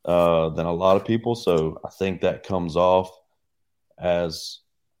quiet than a lot of people, so I think that comes off as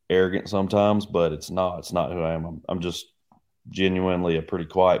arrogant sometimes, but it's not. It's not who I am. I'm just genuinely a pretty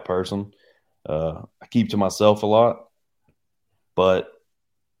quiet person. I keep to myself a lot, but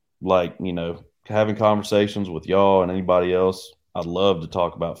having conversations with y'all and anybody else, I'd love to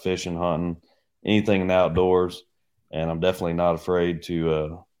talk about fishing, hunting, anything in the outdoors. And I'm definitely not afraid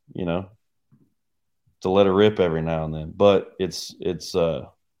to let it rip every now and then, but it's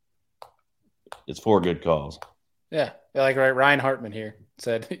for a good cause. Yeah. Like Ryan Hartman here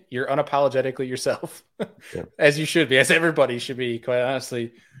said, you're unapologetically yourself as you should be, as everybody should be, quite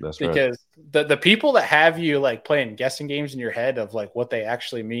honestly. That's because right. the people that have you like playing guessing games in your head of like what they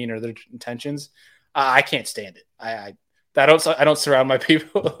actually mean or their intentions, I can't stand it. I don't surround my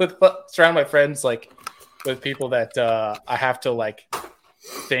people surround my friends like with people that I have to like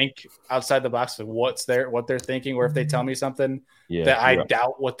think outside the box of what they're thinking, or if they tell me something that I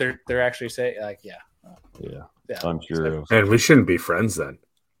doubt what they're actually saying. Like, yeah, I'm sure. And we shouldn't be friends then.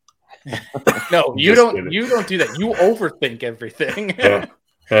 No, you don't. Kidding. You don't do that. You overthink everything.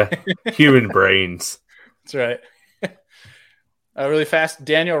 Human brains. That's right. Really fast,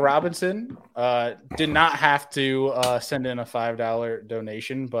 Daniel Robinson did not have to send in a $5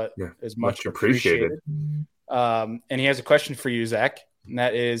 donation, but is much appreciated. And he has a question for you, Zach, and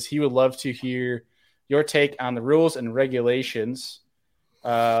that is he would love to hear your take on the rules and regulations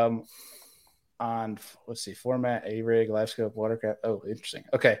on, let's see, format, A-rig, live scope, watercraft. Oh, interesting.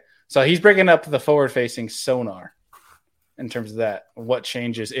 Okay, so he's bringing up the forward-facing sonar in terms of that. What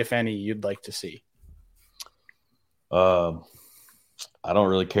changes, if any, you'd like to see? I don't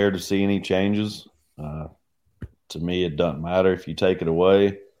really care to see any changes. To me, it doesn't matter if you take it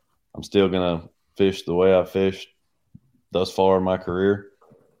away. I'm still going to fish the way I fished thus far in my career.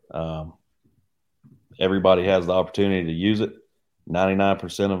 Everybody has the opportunity to use it.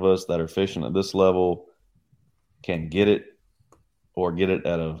 99% of us that are fishing at this level can get it or get it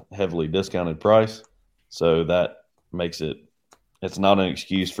at a heavily discounted price. So that makes it's not an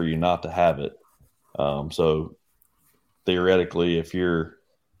excuse for you not to have it. So theoretically, if you're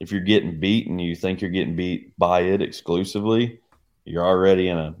getting beat and you think you're getting beat by it exclusively, you're already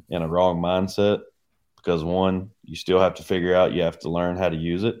in a wrong mindset, because one, you still have to figure out, you have to learn how to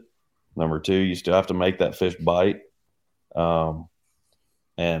use it. Number two, you still have to make that fish bite.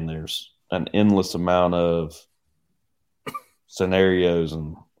 And there's an endless amount of scenarios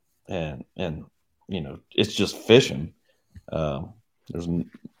and it's just fishing. There's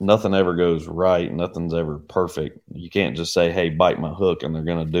nothing ever goes right. Nothing's ever perfect. You can't just say, "Hey, bite my hook," and they're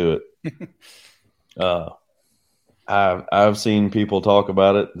going to do it. I've seen people talk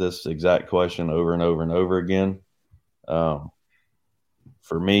about it, this exact question, over and over and over again.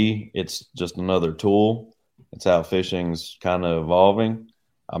 For me, it's just another tool. It's how fishing's kind of evolving.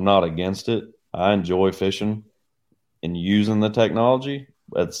 I'm not against it. I enjoy fishing and using the technology.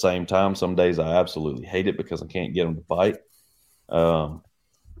 At the same time, some days I absolutely hate it because I can't get them to bite.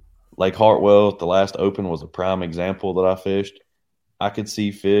 Lake Hartwell, the last open, was a prime example that I fished. I could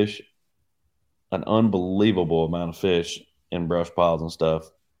see fish, an unbelievable amount of fish in brush piles and stuff.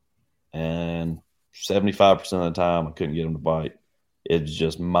 And 75% of the time, I couldn't get them to bite. It's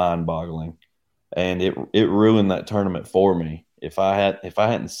just mind-boggling. And it ruined that tournament for me. If I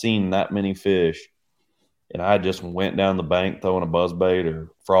hadn't seen that many fish and I just went down the bank throwing a buzzbait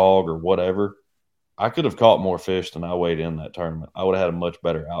or frog or whatever, I could have caught more fish than I weighed in that tournament. I would have had a much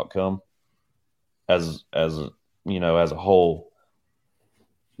better outcome as a whole.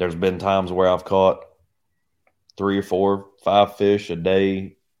 There's been times where I've caught 3 or 4, 5 fish a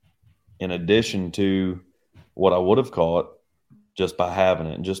day in addition to what I would have caught just by having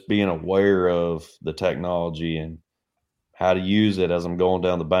it and just being aware of the technology and how to use it as I'm going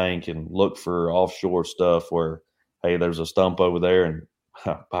down the bank, and look for offshore stuff where, hey, there's a stump over there and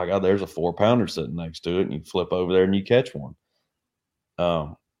by God, there's a 4-pounder sitting next to it, and you flip over there and you catch one.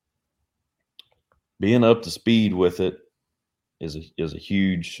 Being up to speed with it is a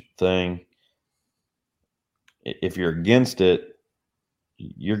huge thing. If you're against it,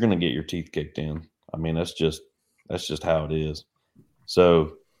 you're going to get your teeth kicked in. I mean, that's just how it is.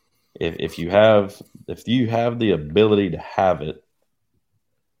 So if you have the ability to have it,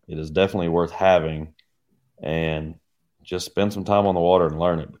 it is definitely worth having, and just spend some time on the water and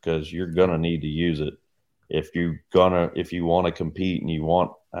learn it, because you're going to need to use it if you want to compete and you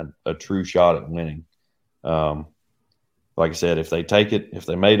want a true shot at winning. Like I said, if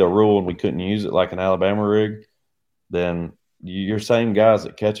they made a rule and we couldn't use it like an Alabama rig, then your same guys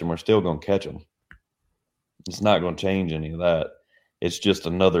that catch them are still going to catch them. It's not going to change any of that. It's just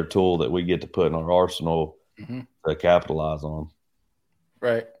another tool that we get to put in our arsenal to capitalize on.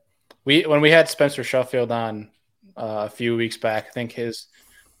 Right. When we had Spencer Sheffield on a few weeks back, I think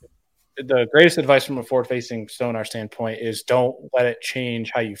the greatest advice from a forward-facing sonar standpoint is don't let it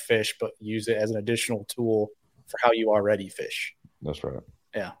change how you fish, but use it as an additional tool for how you already fish. That's right.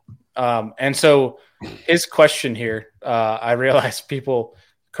 Yeah. And so his question here, I realized people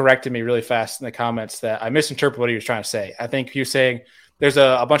corrected me really fast in the comments that I misinterpreted what he was trying to say. I think he was saying there's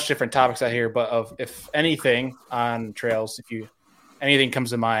a bunch of different topics out here, but if anything on trails, anything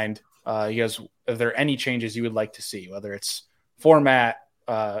comes to mind, he goes, are there any changes you would like to see, whether it's format,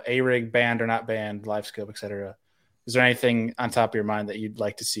 A-rig banned or not banned, live scope, etc. Is there anything on top of your mind that you'd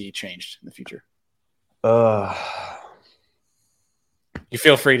like to see changed in the future? You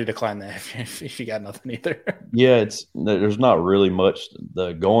feel free to decline that if you got nothing either. Yeah, there's not really much.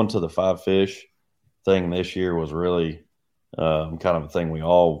 The going to the 5 fish thing this year was really kind of a thing we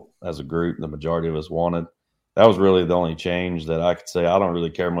all, as a group, the majority of us wanted. That was really the only change that I could say. I don't really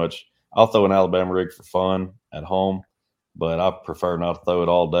care much. I'll throw an Alabama rig for fun at home, but I prefer not to throw it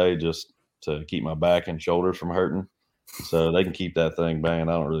all day just to keep my back and shoulders from hurting. So they can keep that thing banging.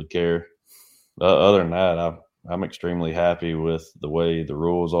 I don't really care. Other than that, I'm extremely happy with the way the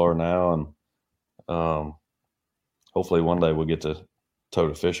rules are now, and hopefully one day we'll get to tow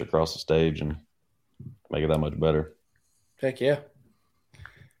the fish across the stage and make it that much better. Heck yeah.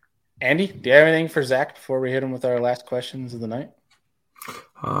 Andy, do you have anything for Zach before we hit him with our last questions of the night?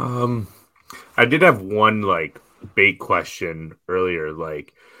 I did have one bait question earlier.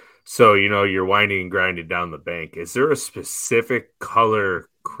 So you're winding and grinding down the bank. Is there a specific color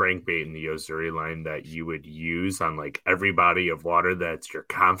crankbait in the Ozuri line that you would use on like every body of water that's your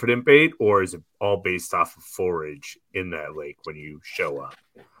confident bait, or is it all based off of forage in that lake when you show up?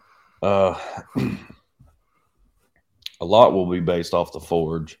 A lot will be based off the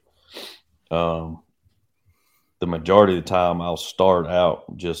forage. The majority of the time I'll start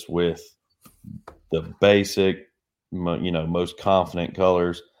out just with the basic, most confident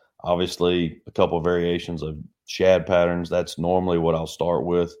colors. Obviously, a couple of variations of shad patterns. That's normally what I'll start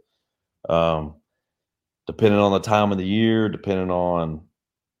with. Depending on the time of the year, depending on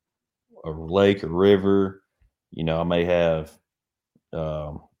a lake or river, I may have,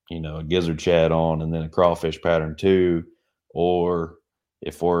 a gizzard shad on and then a crawfish pattern too. Or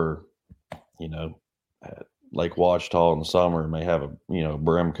if we're, at Lake Ouachita in the summer, may have a,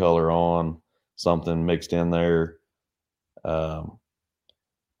 brim color on, something mixed in there.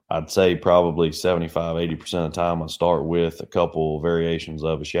 I'd say probably 75, 80% of the time I start with a couple variations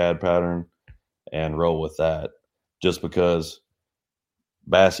of a shad pattern and roll with that, just because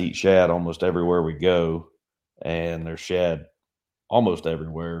bass eat shad almost everywhere we go, and there's shad almost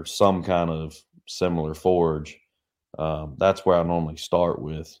everywhere, some kind of similar forage. That's where I normally start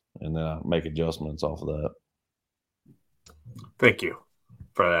with, and then I make adjustments off of that. Thank you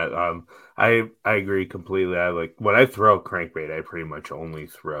for that. I agree completely. When I throw crankbait, I pretty much only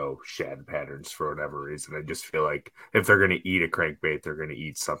throw shad patterns for whatever reason. I just feel like if they're going to eat a crankbait, they're going to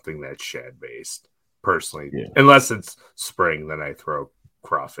eat something that's shad based. Personally, yeah. Unless it's spring, then I throw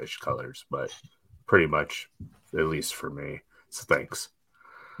crawfish colors. But pretty much, at least for me. So thanks.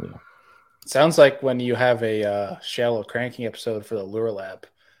 Yeah. Sounds like when you have a shallow cranking episode for the Lure Lab,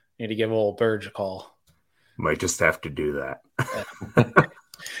 you need to give old Burge a call. Might just have to do that.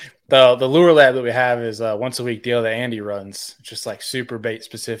 The Lure Lab that we have is a once a week deal that Andy runs, just like super bait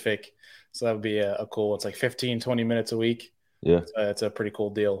specific. So that would be a cool, it's like 15, 20 minutes a week. Yeah. So it's a pretty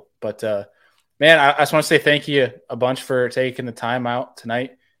cool deal. But man, I just want to say thank you a bunch for taking the time out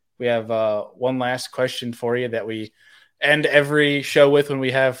tonight. We have one last question for you that we end every show with when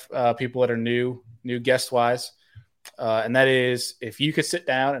we have people that are new guest wise. And that is, if you could sit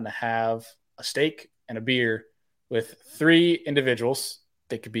down and have a steak and a beer with 3 individuals,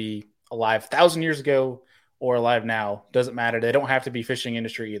 they could be alive 1,000 years ago or alive now, doesn't matter. They don't have to be fishing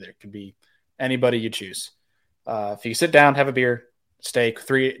industry either. It could be anybody you choose. If you sit down, have a beer, steak,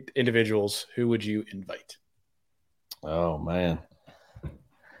 3 individuals, who would you invite? Oh man,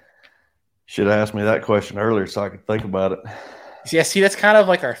 should have asked me that question earlier so I could think about it. Yeah, see, that's kind of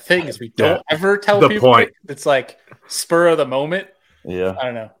like our thing, is we don't ever tell the people. Point. It's like spur of the moment. Yeah, I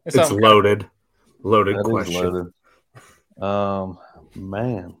don't know. It's loaded that question. Loaded.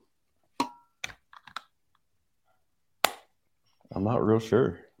 Man, I'm not real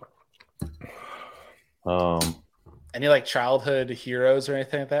sure. Any like childhood heroes or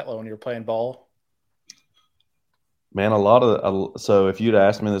anything like that, like when you were playing ball? Man, so if you'd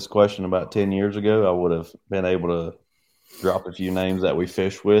asked me this question about 10 years ago, I would have been able to drop a few names that we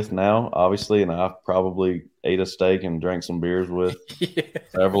fish with now, obviously, and I've probably ate a steak and drank some beers with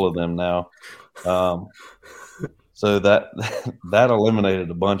several of them now. So that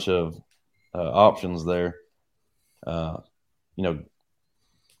eliminated a bunch of options there. I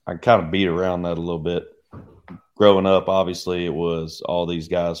kind of beat around that a little bit. Growing up, obviously, it was all these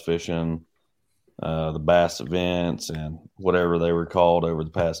guys fishing the bass events and whatever they were called over the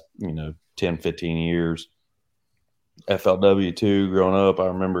past, 10, 15 years. FLW too, growing up, I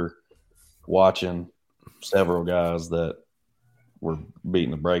remember watching several guys that were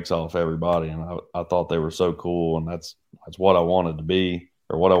beating the brakes off everybody, and I thought they were so cool, and that's what I wanted to be,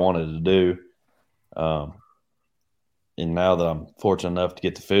 or what I wanted to do. And now that I'm fortunate enough to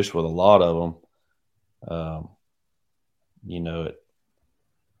get to fish with a lot of them,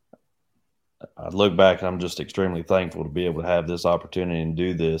 I look back and I'm just extremely thankful to be able to have this opportunity and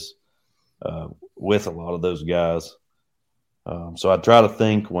do this with a lot of those guys. So I try to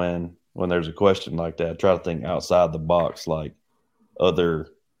think when there's a question like that, I try to think outside the box, like other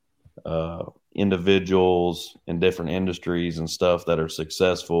individuals in different industries and stuff that are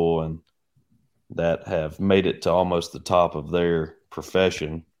successful and that have made it to almost the top of their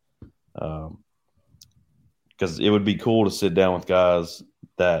profession. Because it would be cool to sit down with guys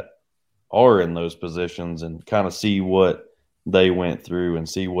that are in those positions and kind of see what they went through and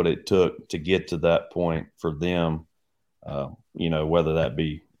see what it took to get to that point for them, whether that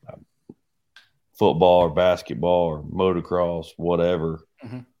be football or basketball or motocross, whatever.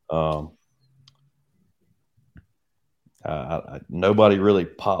 Mm-hmm. Nobody really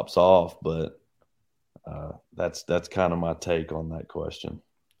pops off, but that's kind of my take on that question.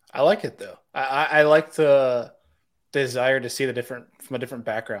 I like it though. I like the desire to see from a different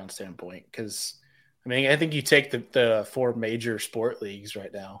background standpoint. Because I mean, I think you take the 4 major sport leagues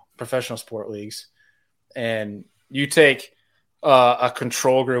right now, professional sport leagues, and you take a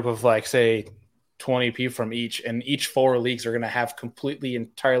control group of like say 20 people from each, and each 4 leagues are going to have completely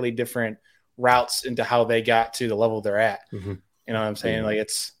entirely different routes into how they got to the level they're at. Mm-hmm. You know what I'm saying? Like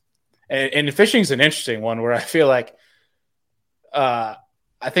and fishing is an interesting one where I feel like I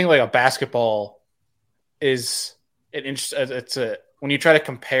think like a basketball is when you try to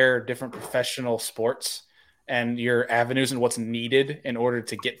compare different professional sports and your avenues and what's needed in order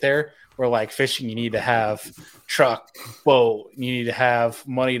to get there, where like fishing, you need to have truck, boat, you need to have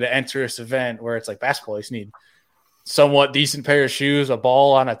money to enter this event, where it's like basketball, you just need somewhat decent pair of shoes, a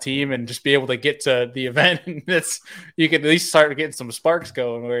ball on a team, and just be able to get to the event. And you can at least start getting some sparks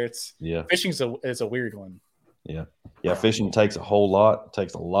going, where fishing is a weird one. Yeah. Fishing takes a whole lot. It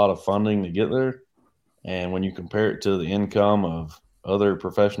takes a lot of funding to get there. And when you compare it to the income of other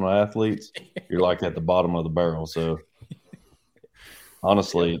professional athletes, you're like at the bottom of the barrel. So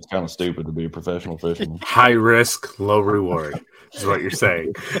honestly, it's kind of stupid to be a professional fisherman. High risk, low reward is what you're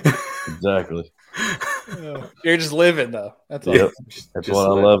saying. Exactly. You're just living though. That's all. Yep. That's what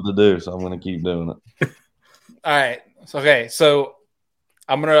I love to do. So I'm going to keep doing it. All right. So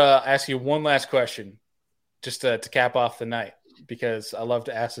I'm going to ask you one last question just to cap off the night, because I love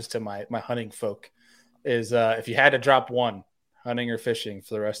to ask this to my hunting folk, is if you had to drop one, hunting or fishing,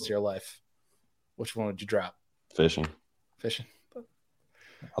 for the rest of your life, which one would you drop? Fishing.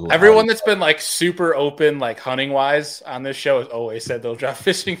 Everyone that's been like super open, like hunting wise on this show has always said they'll drop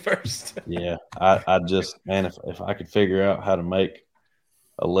fishing first. Yeah. I just, man, if I could figure out how to make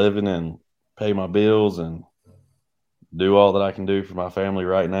a living and pay my bills and do all that I can do for my family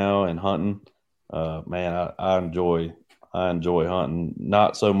right now and hunting, man, I enjoy hunting.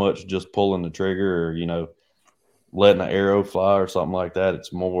 Not so much just pulling the trigger or, letting an arrow fly or something like that.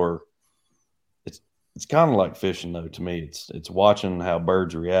 It's more, it's kind of like fishing though. To me, it's watching how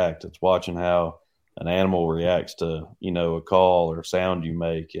birds react. It's watching how an animal reacts to, a call or sound you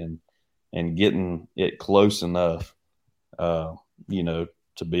make, and getting it close enough, to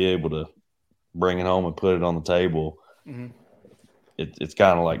be able to bring it home and put it on the table. Mm-hmm. It's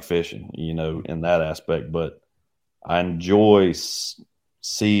kind of like fishing, in that aspect, but I enjoy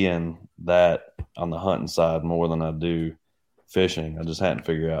seeing that on the hunting side more than I do fishing. I just hadn't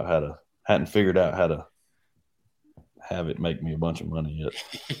figured out how to have it make me a bunch of money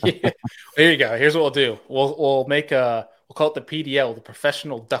yet. There you go. Here's what we'll do. We'll call it the PDL, the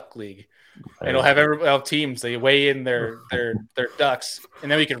Professional Duck League. And we'll have teams. They weigh in their ducks,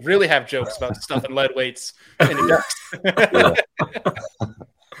 and then we can really have jokes about stuffing lead weights into ducks.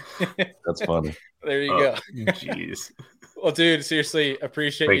 That's funny. There you go. Jeez. Well, dude, seriously,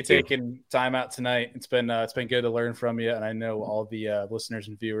 appreciate you taking time out tonight. It's been good to learn from you, and I know all the listeners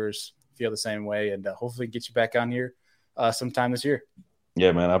and viewers feel the same way. And hopefully, get you back on here sometime this year.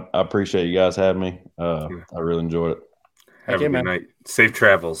 Yeah, man, I appreciate you guys having me. I really enjoyed it. Have a good night. Safe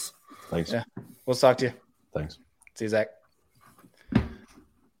travels. Thanks. Yeah, we'll talk to you. Thanks. See you, Zach.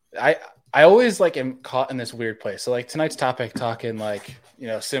 I always am caught in this weird place. So tonight's topic, talking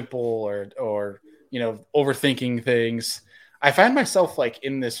simple or overthinking things. I find myself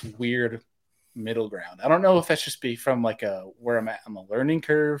in this weird middle ground. I don't know if that's just from where I'm at on the learning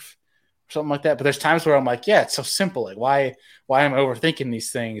curve or something like that. But there's times where I'm yeah, it's so simple. Why am I overthinking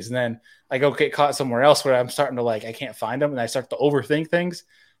these things? And then I go get caught somewhere else where I'm starting to I can't find them, and I start to overthink things.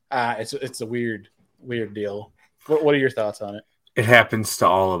 It's a weird deal. What are your thoughts on it? It happens to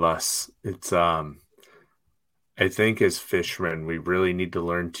all of us. It's I think as fishermen, we really need to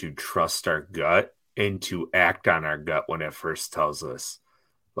learn to trust our gut and to act on our gut when it first tells us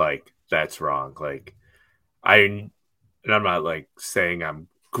that's wrong. I'm not saying I'm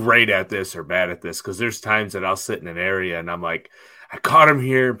great at this or bad at this, because there's times that I'll sit in an area and I'm I caught him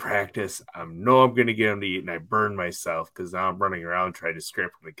here in practice. I know I'm going to get him to eat, and I burn myself because now I'm running around trying to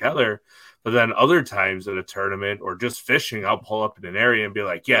scrape him together. But then other times at a tournament or just fishing, I'll pull up in an area and be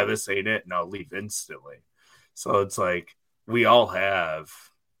yeah, this ain't it, and I'll leave instantly. So it's we all have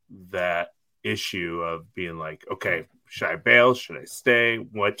that issue of being okay, should I bail? Should I stay?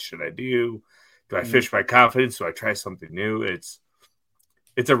 What should I do? Do I fish my confidence? Do I try something new? It's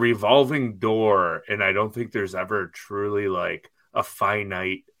a revolving door, and I don't think there's ever truly a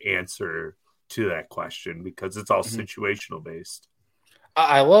finite answer to that question, because it's all situational based.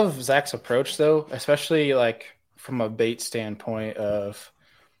 I love Zach's approach though, especially from a bait standpoint of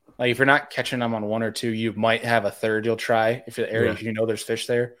if you're not catching them on one or two, you might have a third you'll try if the areas there's fish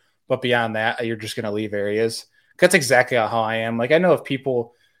there. But beyond that, you're just going to leave areas. That's exactly how I am. I know if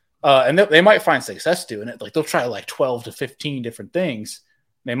people And they might find success doing it. Like they'll try like 12 to 15 different things.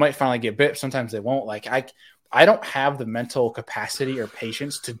 They might finally get bit. Sometimes they won't. Like I don't have the mental capacity or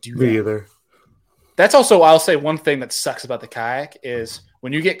patience to do that. Me either. That's also, I'll say, one thing that sucks about the kayak is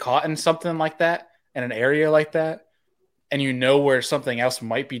when you get caught in something like that, in an area like that, and you know where something else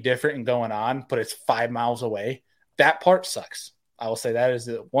might be different and going on, but it's 5 miles away, that part sucks. I will say that is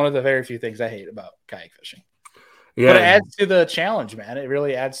one of the very few things I hate about kayak fishing. Yeah. But it adds to the challenge, man. It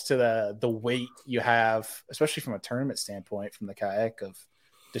really adds to the weight you have, especially from a tournament standpoint, from the kayak of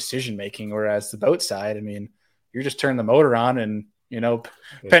decision making. Whereas the boat side, I mean, you're just turning the motor on and,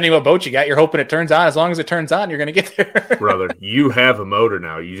 depending what boat you got, you're hoping it turns on. As long as it turns on, you're going to get there. Brother, you have a motor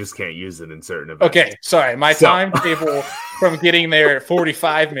now. You just can't use it in certain events. Okay, sorry. My timetable from getting there at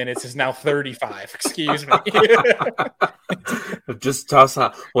 45 minutes is now 35. Excuse me. Just toss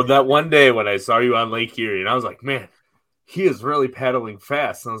on. Well, that one day when I saw you on Lake Erie, and I was like, man, he is really paddling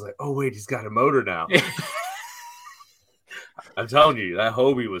fast. And I was like, oh, wait, he's got a motor now. I'm telling you, that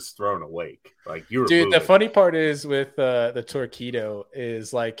Hobie was thrown awake. Like you were. Dude, moving. The funny part is with the Torqeedo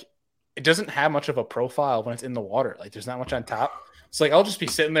is like it doesn't have much of a profile when it's in the water. Like there's not much on top. So like I'll just be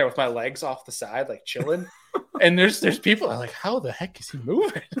sitting there with my legs off the side, like chilling. And there's people that are like, how the heck is he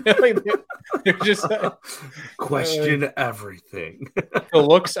moving? Like, they're just question everything. The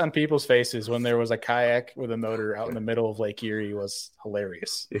looks on people's faces when there was a kayak with a motor out in the middle of Lake Erie was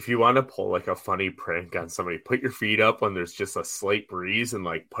hilarious. If you want to pull like a funny prank on somebody, put your feet up when there's just a slight breeze and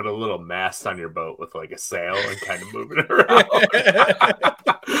like put a little mast on your boat with like a sail and kind of move it around.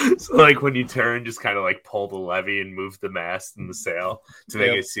 So like when you turn, just kind of like pull the levee and move the mast and the sail to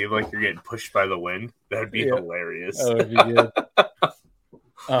make it seem like you're getting pushed by the wind. That'd be hilarious. Oh, it'd be good.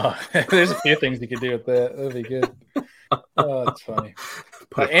 There's a few things you could do with that. That'd be good. Oh, that's funny.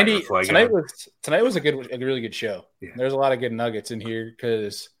 Andy, tonight was a really good show. Yeah. There's a lot of good nuggets in here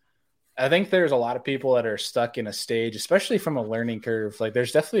because I think there's a lot of people that are stuck in a stage, especially from a learning curve. Like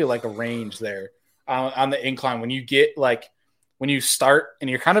there's definitely like a range there on the incline when you get like when you start and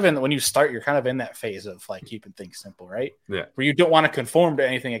you're kind of in that phase of like keeping things simple, right? Yeah. Where you don't want to conform to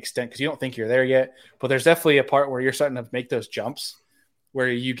anything extent because you don't think you're there yet. But there's definitely a part where you're starting to make those jumps where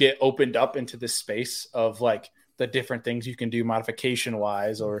you get opened up into this space of like the different things you can do modification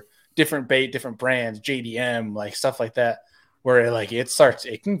wise or different bait, different brands, JDM, like stuff like that, where like it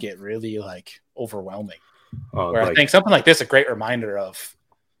can get really like overwhelming. Where I think something like this is a great reminder of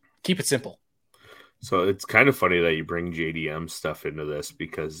keep it simple. So it's kind of funny that you bring JDM stuff into this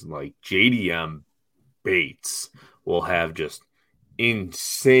because like JDM baits will have just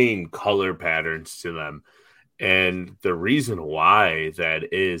insane color patterns to them. And the reason why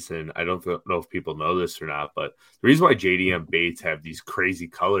that is, and I don't know if people know this or not, but the reason why JDM baits have these crazy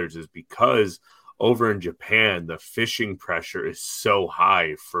colors is because over in Japan, the fishing pressure is so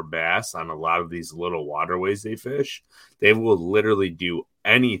high for bass on a lot of these little waterways they fish. They will literally do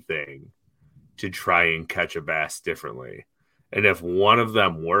anything to try and catch a bass differently. And if one of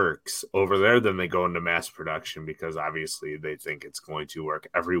them works over there, then they go into mass production because obviously they think it's going to work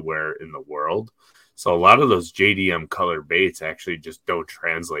everywhere in the world. So a lot of those JDM color baits actually just don't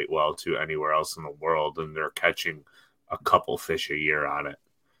translate well to anywhere else in the world. And they're catching a couple fish a year on it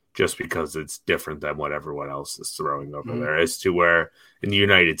just because it's different than what everyone else is throwing over there. As to where in the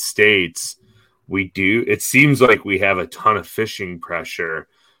United States, it seems like we have a ton of fishing pressure.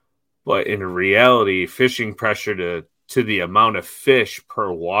 But in reality, fishing pressure to the amount of fish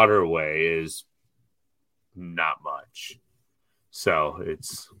per waterway is not much. So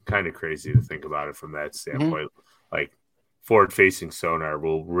it's kind of crazy to think about it from that standpoint. Like forward-facing sonar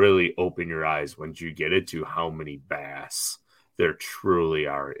will really open your eyes once you get into how many bass there truly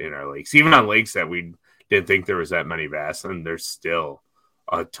are in our lakes. Even on lakes that we didn't think there was that many bass, and there's still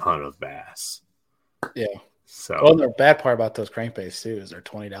a ton of bass. Yeah. So, well, the bad part about those crankbaits too is they're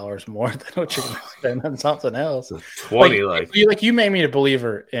 $20 more than what you're going to spend on something else. 20, you made me a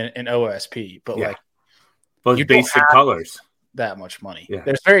believer in OSP, but like those you basic colors that much money. Yeah.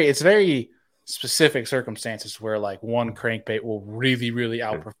 It's very specific circumstances where like one crankbait will really, really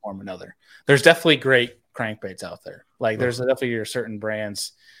outperform another. There's definitely great crankbaits out there. Like there's definitely certain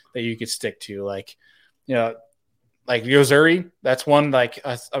brands that you could stick to, like like Yo-Zuri. That's one. Like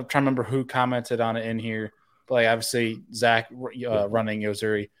I'm trying to remember who commented on it in here. Like obviously Zach running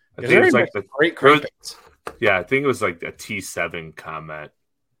Yo-Zuri. I think it was like the great crankbaits. Yeah, I think it was like a T7 comment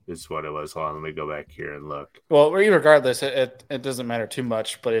is what it was. Hold on, let me go back here and look. Well, regardless, it doesn't matter too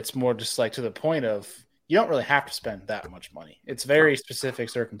much, but it's more just like to the point of you don't really have to spend that much money. It's very specific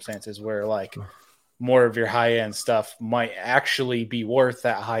circumstances where like more of your high end stuff might actually be worth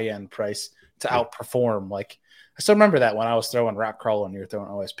that high end price to outperform. Like I still remember that when I was throwing rock crawl and you were throwing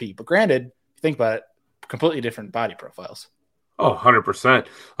OSP. But granted, if you think about it, completely different body profiles. Oh, 100%.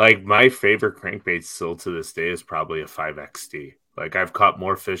 Like my favorite crankbait still to this day is probably a 5XD. Like I've caught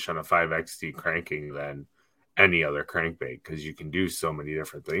more fish on a 5XD cranking than any other crankbait because you can do so many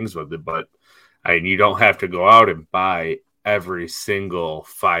different things with it. But you don't have to go out and buy every single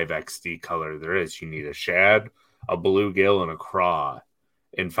 5XD color there is. You need a shad, a bluegill, and a craw,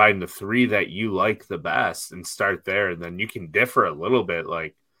 and find the 3 that you like the best and start there. And then you can differ a little bit.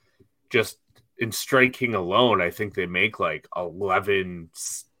 Like just in striking alone, I think they make like 11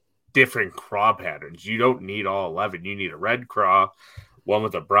 different craw patterns. You don't need all 11. You need a red craw, one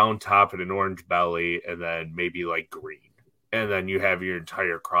with a brown top and an orange belly, and then maybe like green. And then you have your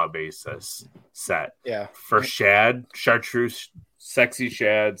entire craw base set. Yeah. For shad, chartreuse, sexy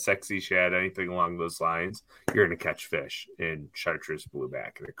shad, anything along those lines, you're going to catch fish in chartreuse,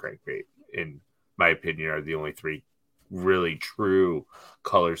 blueback, and a crankbait. In my opinion, are the only 3 really true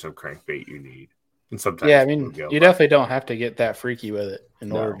colors of crankbait you need. And sometimes you definitely don't have to get that freaky with it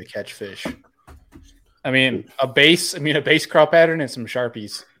in order to catch fish. I mean, a base craw pattern and some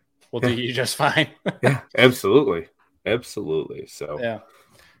Sharpies will do you just fine. Yeah, absolutely. So yeah.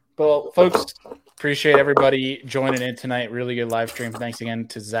 Well, folks, appreciate everybody joining in tonight. Really good live stream. Thanks again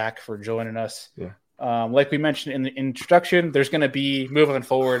to Zach for joining us. Yeah. Like we mentioned in the introduction, there's going to be moving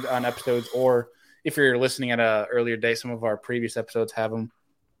forward on episodes, or if you're listening at an earlier date, some of our previous episodes have them.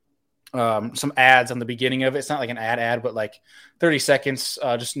 Some ads on the beginning of it. It's not like an ad, but like 30 seconds,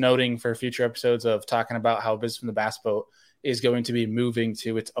 just noting for future episodes of talking about how Business from the Bass Boat is going to be moving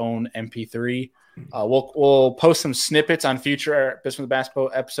to its own MP3. We'll post some snippets on future Business from the Bass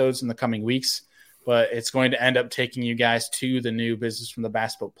Boat episodes in the coming weeks, but it's going to end up taking you guys to the new Business from the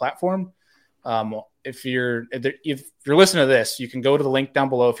Bass Boat platform. If you're listening to this, you can go to the link down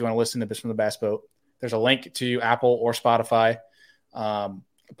below if you want to listen to Business from the Bass Boat. There's a link to Apple or Spotify.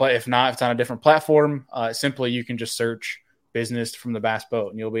 But if not, if it's on a different platform, simply you can just search Business from the Bass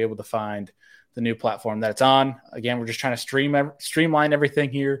Boat and you'll be able to find the new platform that it's on. Again, we're just trying to streamline everything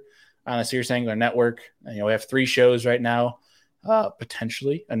here on the Serious Angler Network. And, we have 3 shows right now,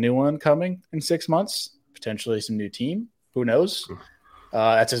 potentially a new one coming in 6 months, potentially some new team. Who knows?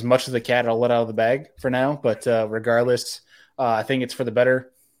 That's as much as the cat I'll let out of the bag for now. But regardless, I think it's for the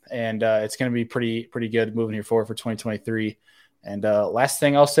better. And it's going to be pretty good moving here forward for 2023. And last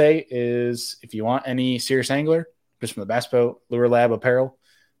thing I'll say is if you want any serious angler, just from the Bass Boat, Lure Lab apparel,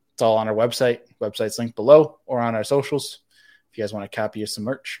 it's all on our website. Website's linked below or on our socials if you guys want to copy us some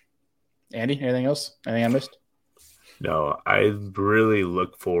merch. Andy, anything else? Anything I missed? No, I really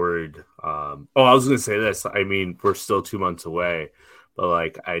look forward. I was going to say this. I mean, we're still 2 months away, but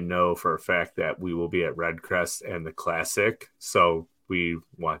like I know for a fact that we will be at Redcrest and the Classic. So we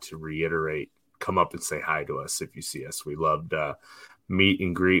want to reiterate, come up and say hi to us if you see us. We love to meet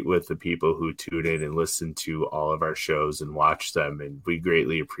and greet with the people who tune in and listen to all of our shows and watch them. And we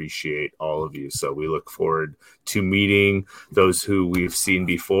greatly appreciate all of you. So we look forward to meeting those who we've seen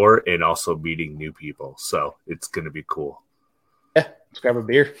before and also meeting new people. So it's going to be cool. Yeah. Let's grab a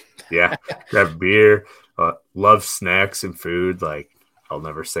beer. Yeah. Grab a beer. Love snacks and food. Like I'll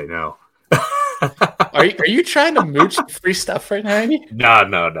never say no. Are you trying to mooch free stuff right now, Andy? No.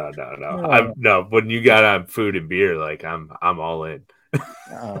 No. When you got on food and beer, like I'm all in.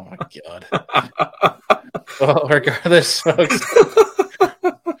 Oh my god. Well, regardless, folks,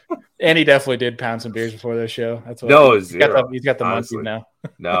 Andy definitely did pound some beers before this show. That's what he's got the munchies now.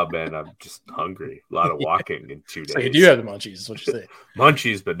 No, man, I'm just hungry. A lot of walking in 2 days. So you do have the munchies, is what you say.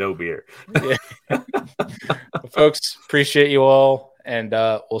 Munchies, but no beer. Yeah. Well, folks, appreciate you all. And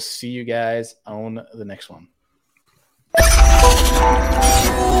we'll see you guys on the next one.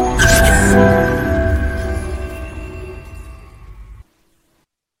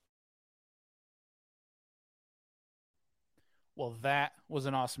 Well, that was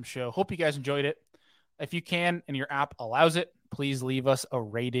an awesome show. Hope you guys enjoyed it. If you can and your app allows it, please leave us a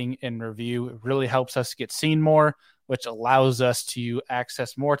rating and review. It really helps us get seen more, which allows us to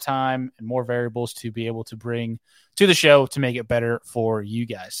access more time and more variables to be able to bring to the show to make it better for you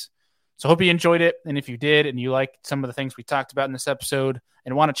guys. So hope you enjoyed it. And if you did and you liked some of the things we talked about in this episode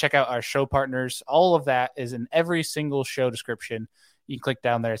and want to check out our show partners, all of that is in every single show description. You can click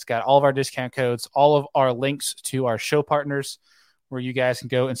down there. It's got all of our discount codes, all of our links to our show partners where you guys can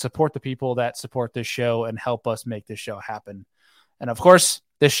go and support the people that support this show and help us make this show happen. And of course,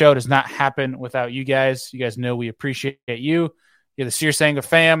 this show does not happen without you guys. You guys know we appreciate you. You're the Serious Angler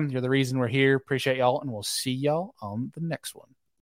fam. You're the reason we're here. Appreciate y'all, and we'll see y'all on the next one.